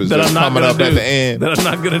snippets that's coming up at the end. That I'm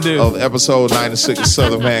not going to do. Of episode 96 of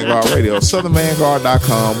Southern Vanguard Radio.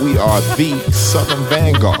 SouthernVanguard.com. We are the Southern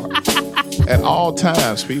Vanguard. At all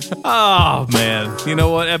times, people. Oh, man. You know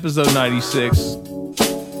what? Episode 96.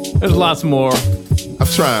 There's lots more. I'm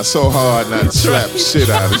trying so hard not to slap the shit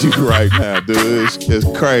out of you right now, dude.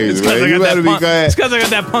 It's crazy, man. You better be glad. It's because I got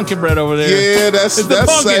that pumpkin bread over there. Yeah, that's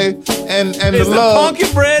safe. And it's the love,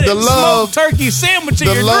 pumpkin bread, the and love, smoked turkey sandwich that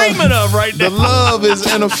you're dreaming of right now. The love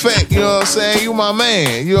is in effect. You know what I'm saying? You my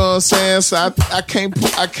man. You know what I'm saying? So I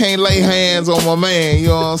can't lay hands on my man. You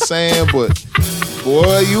know what I'm saying? But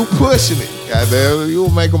boy, you pushing it. Goddamn, you'll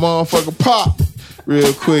make a motherfucker pop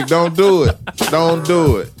real quick. Don't do it. Don't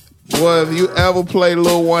do it. Boy, if you ever play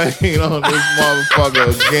Lil Wayne on this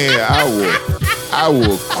motherfucker again, I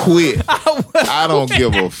will quit. I don't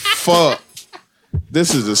give a fuck.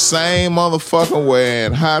 This is the same motherfucker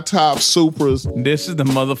wearing high top Supras. This is the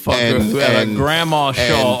motherfucker who had a grandma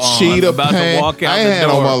shawl on. Cheetah about pants. to walk out I ain't the had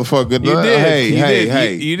door. no motherfucker. You did.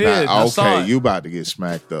 Hey. You did. Nah, I saw okay, it. you about to get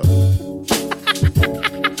smacked up.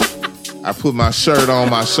 I put my shirt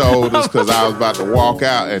on my shoulders because I was about to walk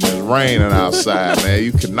out and it's raining outside, man.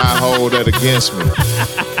 You cannot hold that against me.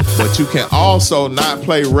 But you can also not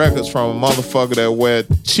play records from a motherfucker that wear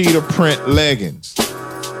cheetah print leggings.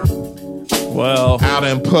 Well, out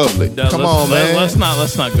in public. Come on, man. Let's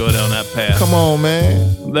not go down that path. Come on,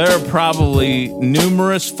 man. There are probably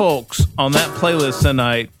numerous folks on that playlist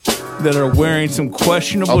tonight that are wearing some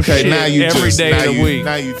questionable shit every day of the week.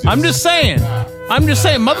 I'm just saying.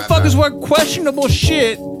 Motherfuckers wear questionable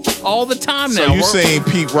shit all the time now. So you saying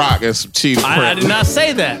Pete Rock and some cheetah print? I did not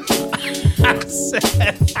say that.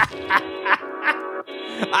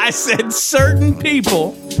 I said certain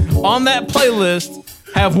people on that playlist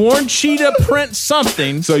have worn cheetah print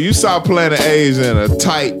something. So you saw Planet A's in a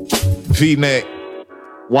tight V-neck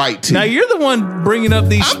white tee. Now you're the one bringing up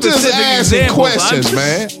these I'm just specific asking examples. questions,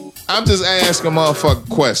 man. I'm just asking motherfucking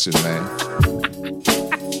questions, man.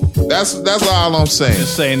 That's all I'm saying.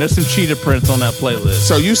 Just saying, there's some cheetah prints on that playlist.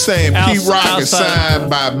 So you saying Pete Rock is signed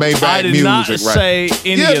by Maybach I did Music, not right? say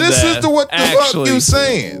any of this that. is what the fuck you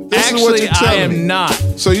saying. This is what you're telling I am me. not.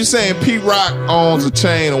 So you saying Pete Rock owns a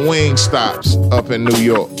chain of wing stops up in New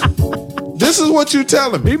York? This is what you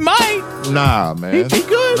telling me. He might. Nah, man. He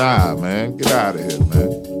could. Nah, man. Get out of here,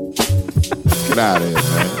 man. Get out of here,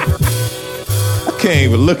 man. I can't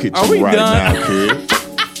even look at you right now, kid.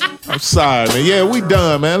 I'm sorry, man. Yeah, we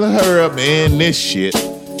done, man. Let's hurry up and end this shit.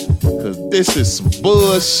 Because this is some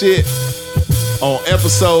bullshit on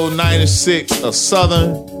episode 96 of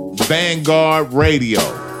Southern Vanguard Radio.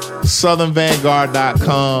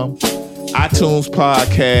 SouthernVanguard.com, iTunes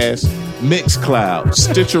Podcast, Mixcloud,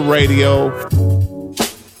 Stitcher Radio,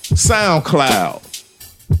 SoundCloud.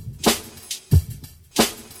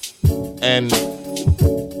 And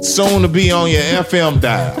soon to be on your FM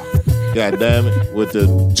dial. God damn it. With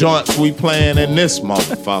the joints we playing in this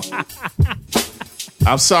motherfucker.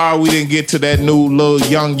 I'm sorry we didn't get to that new little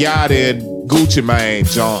Young Yachty and Gucci Mane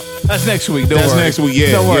joint. That's next week. Don't That's worry. next week.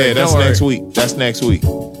 Yeah, Don't worry. yeah, that's Don't worry. next week. That's next week.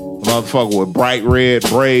 Motherfucker with bright red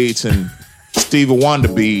braids and Stevie Wonder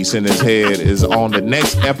beads in his head is on the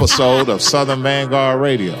next episode of Southern Vanguard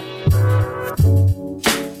Radio.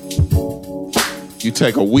 You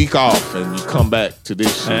take a week off and you come back to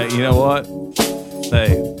this shit. You know what?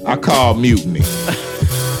 Hey, I call mutiny.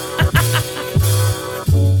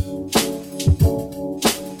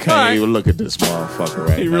 Can't even look at this motherfucker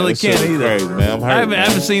right now. You really This shit can't is either. Crazy, man. I'm hurt, I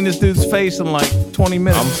haven't seen this dude's face in like 20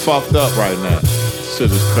 minutes. I'm fucked up right now. This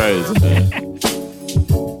shit is crazy, man.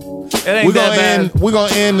 It ain't that bad. We're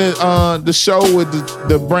gonna end the show with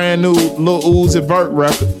the brand new Lil Uzi Vert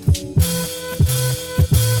record.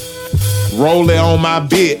 Roll it on my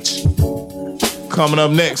bitch. Coming up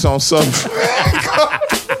next on Southern.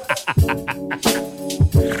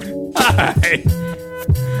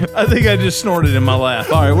 I think I just snorted in my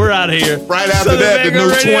laugh. All right, we're out of here. Right after Southern that, the Vanguard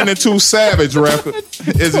new Radio. 22 Savage record.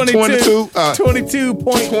 Is it 22?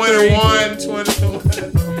 22.3. 21, 22.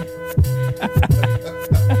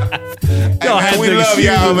 Y'all Hey, had man, we to love excuse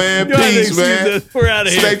y'all, us. man. Y'all had to Peace, excuse man. us. We're out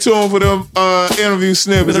of here. Stay tuned for them interview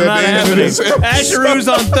snippets They're at not the end of happening. this episode. Asheru's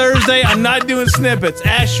on Thursday. I'm not doing snippets.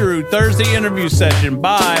 Asheru, Thursday interview session.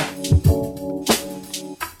 Bye.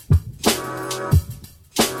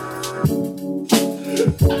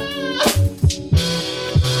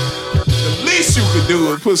 The least you could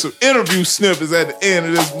do is put some interview snippets at the end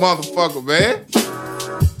of this motherfucker, man.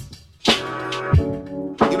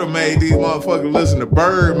 You done made these motherfuckers listen to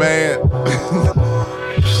Bird, man.